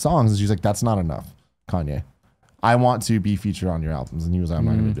a lot of songs. And she's like, that's not enough, Kanye. I want to be featured on your albums. And he was like, I'm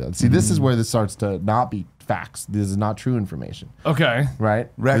not going to do that. See, this is where this starts to not be facts. This is not true information, Okay. right?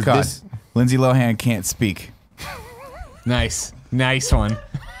 Record. This- Lindsay Lohan can't speak. Nice. Nice one.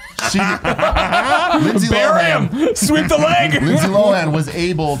 She, Lindsay Lohan, Sweep the leg. Lindsay Lohan was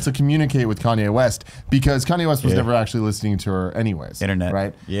able to communicate with Kanye West because Kanye West was never actually listening to her anyways. Internet.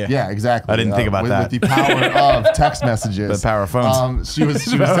 Right? Yeah. Yeah, exactly. I didn't think about with, that. With the power of text messages. The power of phones. She was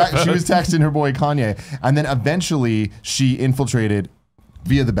texting her boy Kanye, and then eventually she infiltrated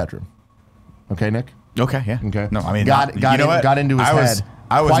via the bedroom. Okay, Nick? Okay, yeah. Okay. No, I mean, Got you know what? got into his head.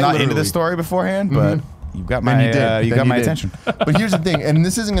 I was quite not into literally. this story beforehand, but you got Then my you did. you Then got my did. attention. But here's the thing, and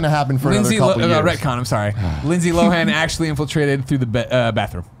this isn't going to happen for Lindsay another couple years. retcon. I'm sorry. Lindsay Lohan actually infiltrated through the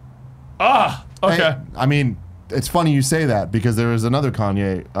bathroom. Ah, okay. Hey, I mean, it's funny you say that because there is another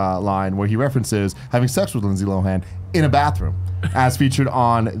Kanye line where he references having sex with Lindsay Lohan in a bathroom, as featured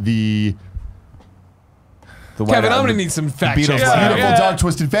on the The White Kevin, I'm Album. gonna need some fact Beatles checks. album. here. Beautiful yeah. Dark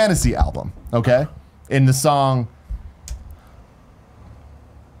Twisted Fantasy album. Okay, in the song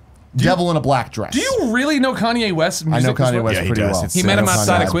 "Devil in a Black Dress." Do you really know Kanye West? I know Music as Kanye well? West Yeah, he pretty does. well. It's He met him I know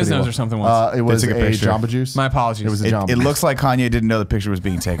outside Kanye of West pretty Quiznos well. or something once. It was They took a a picture. Jamba Juice. My apologies. It was a It Jamba. looks like Kanye didn't know the picture was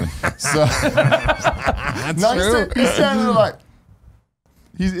being taken. So, no, he's standing there like,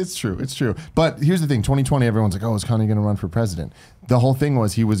 it's true. It's true. But here's the thing: 2020, everyone's like, "Oh, is Kanye going to run for president?" The whole thing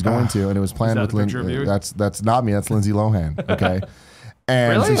was he was going to, and it was planned that with the picture of you? That's not me. That's Lindsay Lohan. Okay.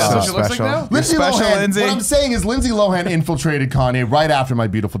 And Really? That's what she looks like special. now? You're Lindsay special, Lohan. Lindsay. What I'm saying is Lindsay Lohan infiltrated Kanye right after My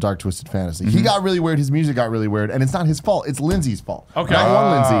Beautiful Dark Twisted Fantasy. He got really weird. His music got really weird, and it's not his fault. It's Lindsay's fault. Okay. Not one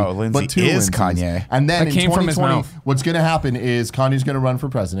Oh, Lindsay, but Lindsay two is Lindsays. Kanye. And then That in came from his 2020, mouth. what's going to happen is Kanye's going to run for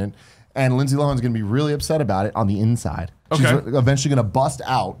president, and Lindsay Lohan's going to be really upset about it on the inside. She's Okay. eventually going to bust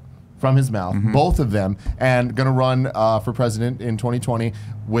out from his mouth, both of them, and going to run for president in 2020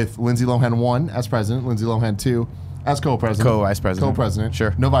 with Lindsay Lohan 1 as president, Lindsay Lohan 2 as co-president. Co-vice president. Co-president.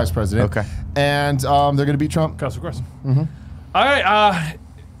 Sure. No vice president. Okay. And they're going to beat Trump. Of course. All right.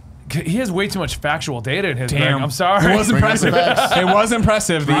 He has way too much factual data in his brain. Damn. I'm sorry. It was Bring up the impressive. facts. It was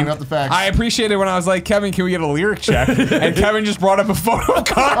impressive. Bring up the facts. I appreciated when I was like, Kevin, can we get a lyric check? And Kevin just brought up a photo of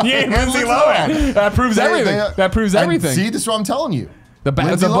Kanye and Lindsay Lohan. That proves everything. That proves and everything. See, this is what I'm telling you. The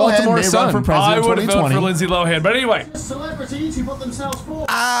Lindsay Lohan Baltimore may Sun. run for president I in would have voted 2020. for Lindsay Lohan. But anyway. Celebrities who put themselves forward.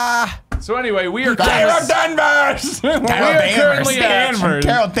 So anyway, we are Carol Danvers. we are currently at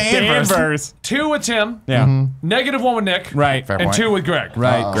Carol Danvers. 2 with Tim, Yeah. -1 with Nick, Right. Fair and point. 2 with Greg.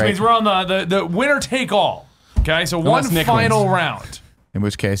 Right. Which Great. means we're on the winner take all. Okay, so one Unless Nick final wins. round. In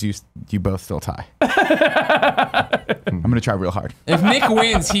which case, you both still tie. I'm gonna try real hard. If Nick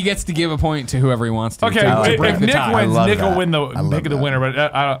wins, he gets to give a point to whoever he wants to. Okay, to break if the Nick tie. wins, love Nick will that. win I love the that. winner.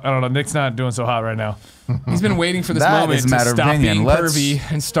 But I don't know. Nick's not doing so hot right now. He's been waiting for this That moment is a to matter of stop opinion. being Let's- pervy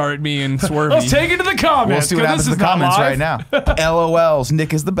and start being swervy. Let's take it to the comments. We'll see what 'cause happens this in the is not comments live. right now. LOLs.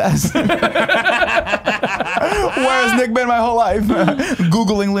 Nick is the best. Where has Nick been my whole life?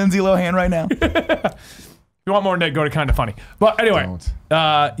 Googling Lindsay Lohan right now. If you want more Nick, go to Kinda Funny. But anyway, Don't.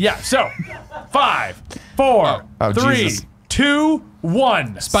 yeah. So 5, 4, Oh, 3, Jesus. 2,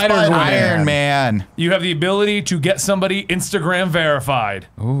 1. Spider-Man. Iron Man. You have the ability to get somebody Instagram verified.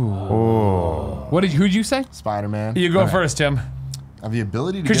 Who'd you say? Spider-Man. You go first, Tim. I have the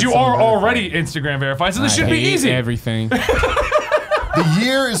ability to Because get you someone are verified. already Instagram verified, so this should be Hate easy. Everything. The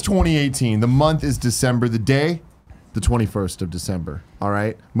year is 2018. The month is December. The day, the 21st of December. All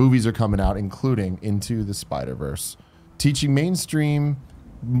right? Movies are coming out, including Into the Spider-Verse, teaching mainstream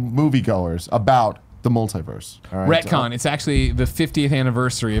moviegoers about the multiverse. All right? Retcon. It's actually the 50th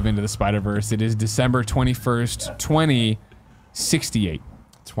anniversary of Into the Spider-Verse. It is December 21st, 2068.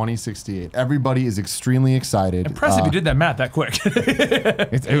 2068. Everybody is extremely excited. Impressive you did that math that quick.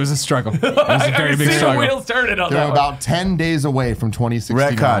 It was a struggle. It was a very big See the struggle. wheels turning on They're that one. about 10 days away from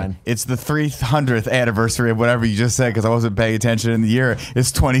 2069. Retcon. It's the 300th anniversary of whatever you just said because I wasn't paying attention in the year.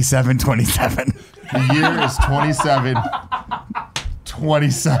 It's 2727. The year is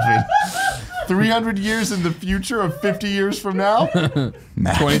 27. 300 years in the future of 50 years from now?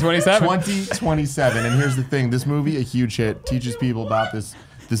 2027. 2027. And here's the thing. This movie, a huge hit, teaches people about the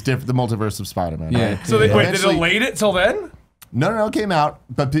multiverse of Spider-Man. Yeah. Right? So wait, they Eventually- delayed it till then? No, it came out,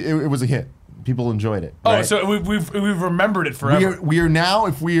 but it was a hit. People enjoyed it. Oh, right? so we've remembered it forever. we are now,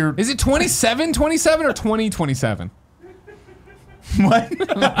 if we are... Is it 2727 or 2027? What?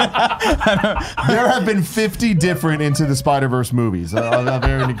 There have been 50 different Into the Spider-Verse movies of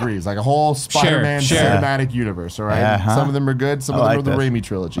varying degrees, like a whole Spider-Man Sure. cinematic universe, all right? Uh-huh. Some of them are good, some of I them like are the this. Raimi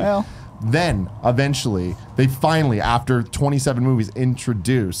trilogy. Well. Then, eventually, they finally, after 27 movies,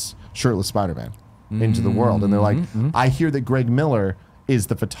 introduce shirtless Spider-Man into the world. And they're like, I hear that Greg Miller is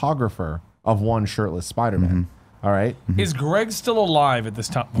the photographer of one shirtless Spider-Man. All right? Is Greg still alive at this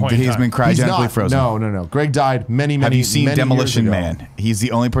point? He's been He's cryogenically not. frozen. No. Greg died many Have you seen many Demolition years ago. Man? He's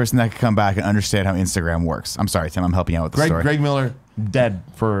the only person that can come back and understand how Instagram works. I'm sorry, Tim. I'm helping you out with the story. Greg Miller, dead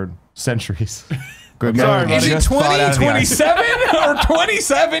for centuries. Greg sorry, Miller Is it just fought out of the ice. 2027 or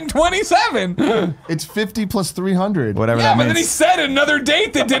 2727? It's 50 plus 300. Whatever Yeah, that but means. then he said another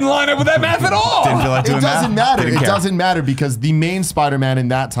date that didn't line up with that math at all. Didn't feel like doing It doesn't math. matter. Didn't It care. doesn't matter because the main Spider-Man in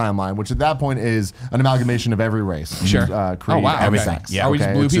that timeline, which at that point is an amalgamation of every race, Sure. creed, Oh, wow, every okay. sex. Yeah. Are we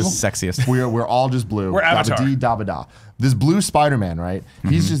just blue it's people? Sexiest. We're all just blue. We're Avatar. Dabba-dee, dabba-da. This blue Spider-Man, right?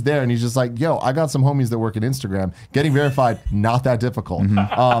 He's just there and he's just like, yo, I got some homies that work at Instagram. Getting verified, not that difficult.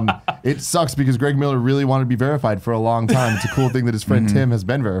 It sucks because Greg Miller really wanted to be verified for a long time. It's a cool thing that his friend Tim has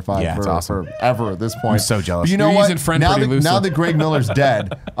been verified Yeah, it's for awesome. forever at this point. I'm so jealous. But you know You're what? using friend now, pretty that, loosely. now that Greg Miller's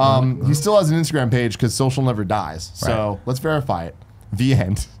dead, he still has an Instagram page because social never dies. So let's verify it. The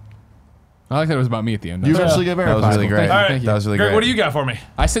end. I like that it was about me at the end. You eventually get That verified. was really great. All right. That was really Greg, great. what do you got for me?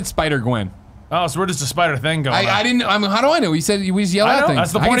 I said Spider-Gwen. Oh, so we're just a spider thing going on. I didn't. I mean, how do I know? He said we just yell I at know. things.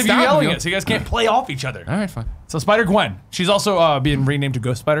 That's the I point can of you stop yelling him. it, so you guys can't play off each other. All right, fine. So Spider-Gwen. She's also being renamed to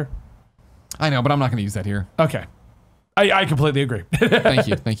Ghost Spider. I know, but I'm not going to use that here. Okay. I completely agree. Thank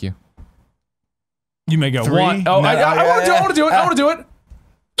you. Thank you. You may go. Three? One. Oh, No, I want to do it. I want to do it.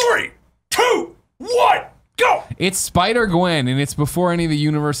 3, 2, 1, go. It's Spider-Gwen, and it's before any of the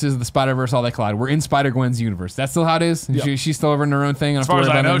universes of the Spider-Verse all that collide. We're in Spider-Gwen's universe. That's still how it is? She's still over in her own thing? As far as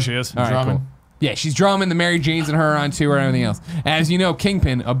I know, she is. All right, Drumming. cool. Yeah, she's drumming. The Mary Janes and her are on tour and everything else. As you know,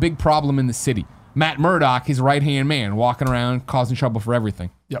 Kingpin, a big problem in the city. Matt Murdock, his right-hand man, walking around causing trouble for everything.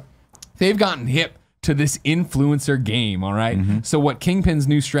 Yep. They've gotten hip to this influencer game, all right? So what Kingpin's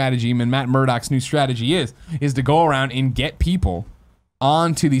new strategy and Matt Murdock's new strategy is to go around and get people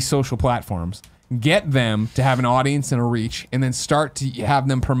onto these social platforms, get them to have an audience and a reach, and then start to have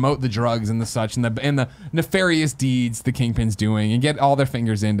them promote the drugs and the such and the nefarious deeds the Kingpin's doing and get all their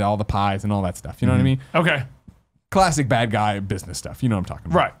fingers into all the pies and all that stuff. You know what I mean? Okay. Classic bad guy business stuff. You know what I'm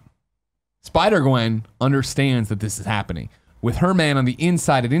talking about. Right. Spider-Gwen understands that this is happening. With her man on the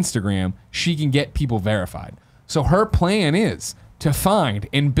inside at Instagram, she can get people verified. So her plan is to find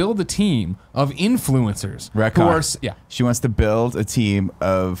and build a team of influencers who are Retcon. She wants to build a team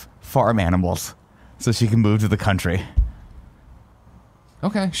of farm animals so she can move to the country.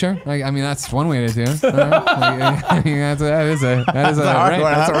 Okay, sure. I mean, that's one way to do it. All right. I mean, that is a That's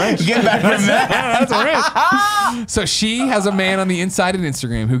a range. Get back from that. That's a range. So she has a man on the inside of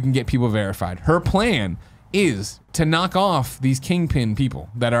Instagram who can get people verified. Her plan is to knock off these Kingpin people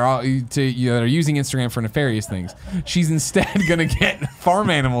that are that are using Instagram for nefarious things. She's instead gonna get farm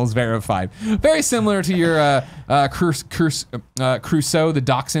animals verified, very similar to your Crusoe the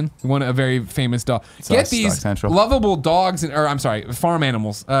dachshund, a very famous dog. Get these Dog Central. lovable dogs, farm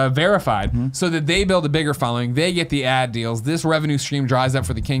animals verified, so that they build a bigger following. They get the ad deals. This revenue stream dries up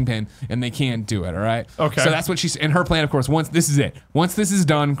for the Kingpin, and they can't do it. All right. Okay. So that's what she's. And her plan, of course, once this is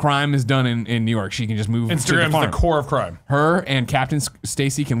done, crime is done in New York. She can just move to the Instagram's farm. the core of crime. Her and Captain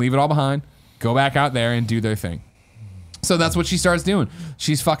Stacy can leave it all behind, go back out there and do their thing. So that's what she starts doing.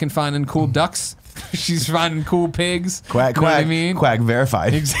 She's fucking finding cool ducks. She's finding cool pigs. Quack, You know what quack, I mean? quack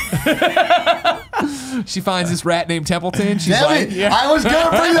verified. She finds this rat named Templeton. She's Damn like, it! I was gonna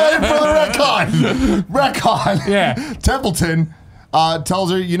bring that in for the retcon. Retcon. Yeah. Templeton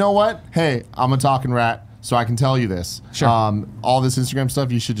tells her, you know what? Hey, I'm a talking rat, so I can tell you this. Sure. All this Instagram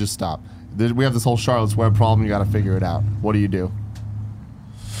stuff, you should just stop. We have this whole Charlotte's Web problem. You got to figure it out. What do you do?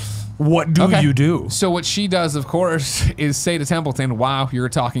 What do Okay. you do? So what she does, of course, is say to Templeton, wow, you're a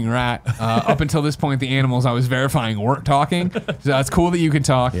talking rat. Up until this point, the animals I was verifying weren't talking. So it's cool that you can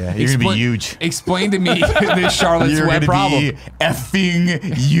talk. Yeah, you're gonna be huge. Explain to me this Charlotte's You're Web gonna problem. be effing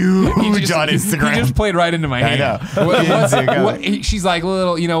huge on Instagram. He just played right into my hand. know. She's like a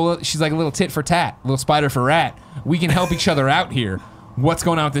little, she's like a little tit for tat, little spider for rat. We can help each other out here. What's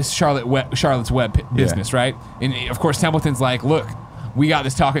going on with this Charlotte's Web business, right? And of course, Templeton's like, look, we got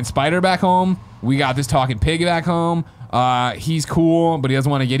this talking spider back home. We got this talking pig back home. He's cool, but he doesn't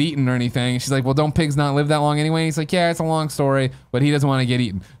want to get eaten or anything. She's like, well, don't pigs not live that long anyway? He's like, yeah, it's a long story, but he doesn't want to get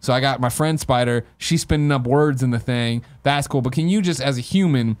eaten. So I got my friend Spider. She's spinning up words in the thing. That's cool. But can you just, as a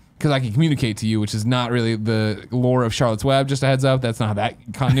human, because I can communicate to you, which is not really the lore of Charlotte's Web, just a heads up, that's not how that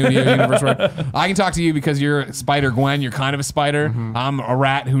continuity of the universe works. I can talk to you because you're Spider Gwen, you're kind of a spider. I'm a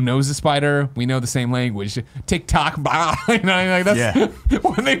rat who knows a spider. We know the same language. TikTok, bah. Like that's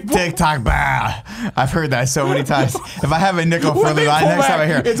when they TikTok, bah. I've heard that so many times. If I have a nickel for the line next time I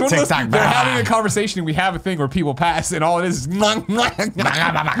hear it's one of those, TikTok, they're bah. having a conversation and we have a thing where people pass and all it is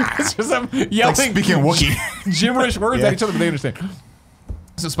it's just them yelling, Like speaking Wookiee. gibberish words at each other, but they understand.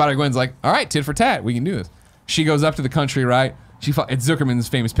 So Spider Gwen's like, all right, tit for tat, we can do this. She goes up to the country, right? It's Zuckerman's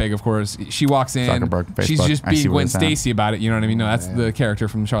famous pig, of course. She walks in. Zuckerberg, Facebook. She's just I see being what Gwen you're saying. Stacy about it. You know what I mean? No, that's the character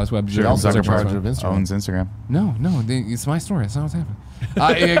from Charlotte's Web. She also in charge Zuckerberg. of Instagram. Owns Instagram. No, it's my story. That's not what's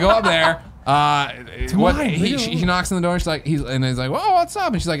happening. You go up there. She knocks on the door. And he's like, "Whoa, what's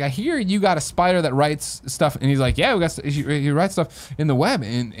up?" And she's like, "I hear you got a spider that writes stuff." And he's like, "Yeah, he writes stuff in the web."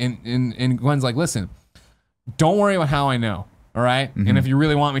 And Gwen's like, "Listen, don't worry about how I know. All right, and if you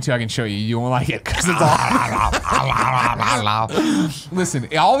really want me to, I can show you. You won't like it because it's all." Listen,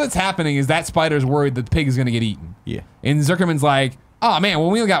 all that's happening is that spider's worried that the pig is going to get eaten. Yeah. And Zuckerman's like, oh man, well,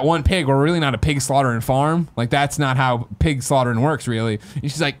 we only got one pig. We're really not a pig slaughtering farm. Like, that's not how pig slaughtering works, really. And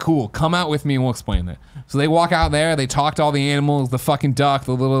she's like, cool, come out with me and we'll explain that. So they walk out there. They talk to all the animals, the fucking duck,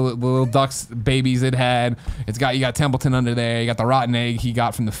 the little ducks babies it had. You got Templeton under there. You got the rotten egg he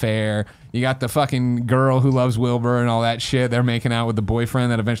got from the fair. You got the fucking girl who loves Wilbur and all that shit. They're making out with the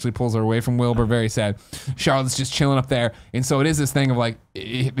boyfriend that eventually pulls her away from Wilbur. Very sad. Charlotte's just chilling up there. And so it is this thing of like,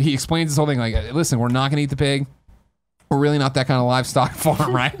 he explains this whole thing like, listen, we're not going to eat the pig. We're really not that kind of livestock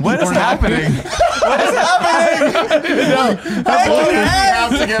farm, right? What is happening? What is happening? We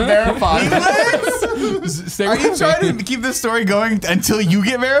have to get verified. Are you trying to keep this story going until you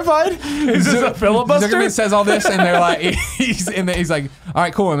get verified? Is this a filibuster? Zuckerman says all this, and they're like, he's like, all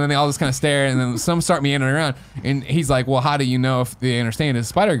right, cool. And then they all just kind of stare, and then some start meandering around. And he's like, well, how do you know if they understand it's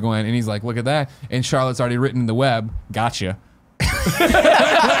Spider Gwen? And he's like, look at that. And Charlotte's already written in the web, gotcha. Now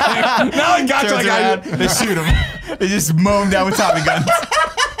I gotcha. Turns Like around, they shoot him. They just mow him down with Tommy guns.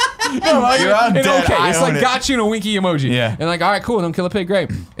 You're on and dead. okay, I it's own like it. gotcha and a winky emoji. Yeah. And like, all right, cool, don't kill a pig, great.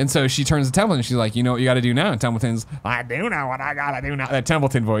 And so she turns to Templeton and she's like, you know what you gotta do now? And Templeton's, I do know what I gotta do now. That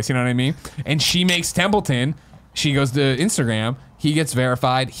Templeton voice, you know what I mean? And she makes Templeton, she goes to Instagram, he gets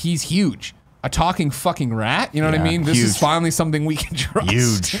verified, he's huge. A talking fucking rat, you know what I Yeah, mean? This is huge. finally something we can trust.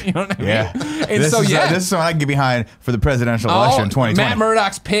 Huge. You know what I mean? Yeah. And This so is, yeah. this is something I can get behind for the presidential election in 2020. Matt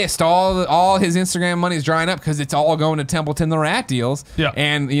Murdock's pissed. All his Instagram money is drying up because it's all going to Templeton the rat deals. Yeah.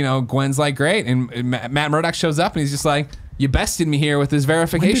 And Gwen's like, great. And Matt Murdock shows up and he's just like, you bested me here with this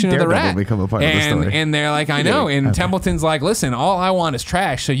verification When of did the Daredevil rat. become a part of the story? And they're like, I know. And Templeton's like, listen, all I want is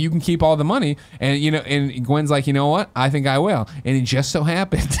trash, so you can keep all the money. And and Gwen's like, you know what? I think I will. And it just so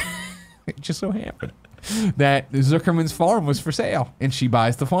happened, that Zuckerman's farm was for sale, and she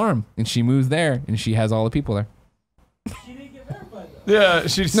buys the farm, and she moves there, and she has all the people there. Yeah,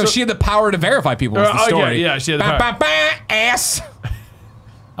 she She had the power to verify people. Was the story. Yeah, she had the power. Ass.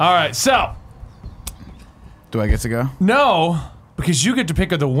 All right, so Do I get to go? no, because you get to pick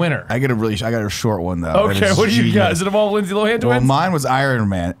the winner. I got a short one though. Okay, what do you got? Is it involve Lindsay Lohan to Well, win? mine was Iron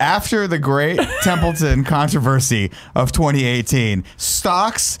Man. After the great Templeton controversy of 2018,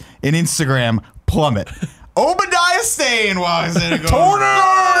 stocks in Instagram plummet. Obadiah Stane walks in and goes, Tony!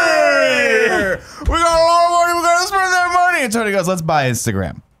 We got a lot of money. We got to spend that money. And Tony goes, let's buy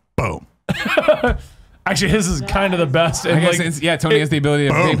Instagram. Boom. Actually, his is kind of the best. And I guess Tony has the ability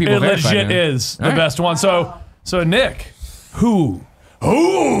to make people it verify legit him. is the best one. So Nick, who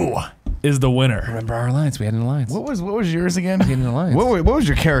is the winner. Remember our alliance? We had an alliance. What was yours again? We had an alliance. What was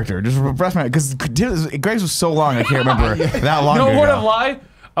your character? Just refresh my, because Greg's was so long I can't remember that long No ago. word of lie.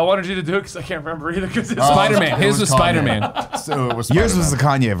 I wanted you to do it because I can't remember either. Because it's Spider-Man. It His was Kanye. Spider-Man. So it was Yours Spider-Man. was the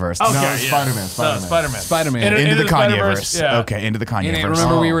Kanye verse. Okay, No, yeah. Spider-Man. Spider-Man. Spider-Man. Into the Kanye Spider-Verse, verse. yeah. Okay, into the Kanye And verse.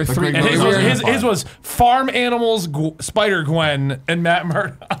 remember, we Oh, were the three. Greg and Miller His we was, were- his was Farm Animals, Spider-Gwen, and Matt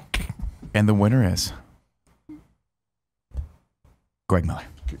Murdock. And the winner is Greg Miller.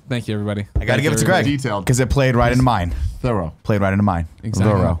 Thank you, everybody. I got to give it to Greg Detailed. because it played right into mine. Thorough. Played right into mine.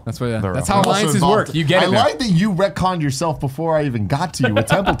 Exactly. Thorough. That's what. Thorough. That's how Also alliances involved- work. You get it. I now. like that you retconned yourself before I even got to you with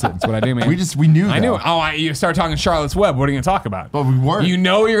Templeton. That's what I do, man. We knew that. I knew. Oh, you start talking Charlotte's Web. What are you going to talk about? But we weren't. You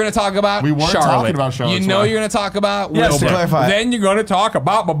know you're going to talk about We weren't Charlotte. talking about Charlotte's You know Web. you're going to talk about Yes, Wilbur. to clarify. Then you're going to talk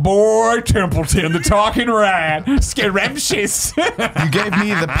about my boy Templeton, the talking rat. Scrumptious. You gave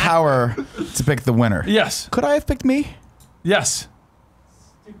me the power to pick the winner. Yes. Could I have picked me? Yes.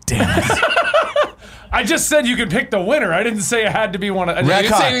 Damn it. I just said you could pick the winner. I didn't say it had to be one of. didn't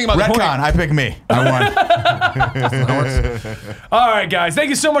say anything about the point. Retcon. I picked me. I won. All right, guys. Thank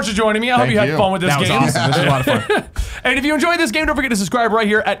you so much for joining me. I hope Thank you had you. fun with this That was game. awesome. This was a lot of fun. And if you enjoyed this game, don't forget to subscribe right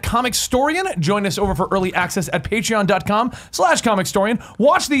here at Comicstorian. Join us over for early access at patreon.com/Comicstorian.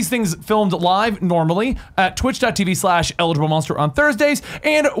 Watch these things filmed live normally at twitch.tv/EligibleMonster on Thursdays.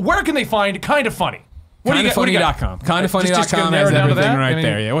 And where can they find Kind of Funny? KindaFunny.com. Just narrow KindaFunny.com it has down to everything that? right I mean-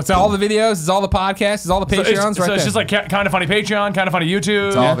 there. Yeah. What's all the videos? It's all the podcasts. It's all the So Patreons right there. it's just like Kind of Funny Patreon, Kind of Funny YouTube,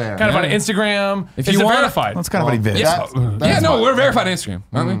 It's all there. Kind of Yeah. Funny Instagram. If Is you it want- verified? That's kind of funny vid. Yeah, That's no, fine. we're verified on Instagram,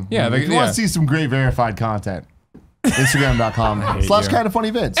 aren't we? Yeah, If you want to see some great verified content,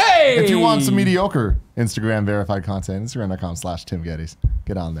 Instagram.com/kindoffunnyvids. Hey! If you want some mediocre Instagram verified content, Instagram.com/Tim Geddes.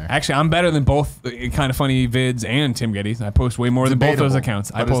 Get on there. Actually, I'm better than both Kind of Funny Vids and Tim Geddes. I post way more than both those Debatable,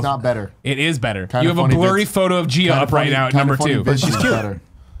 accounts. I but post, it's not better. It is better. Kinda You have a Funny blurry Vids- photo of Gia up right now at number 2. But she's better.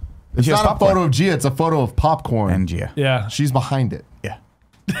 It's She has not a popcorn. photo of Gia. It's a photo of popcorn. And Gia. Yeah. She's behind it. Yeah.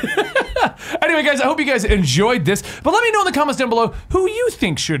 Anyway, guys, I hope you guys enjoyed this. But let me know in the comments down below who you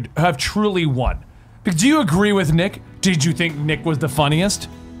think should have truly won. Do you agree with Nick? Did you think Nick was the funniest?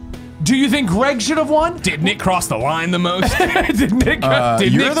 Do you think Greg should have won? Did Nick cross the line the most? Did Nick?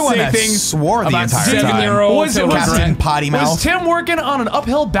 Did You're Nick the one say that things swore the about entire time. 7-year-olds Was it- to was regret? Captain Potty Was Mouth. Tim working on an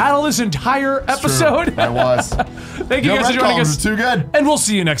uphill battle this entire episode? I was. Thank you Your guys for red joining columns us. are too good. And we'll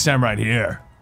see you next time right here.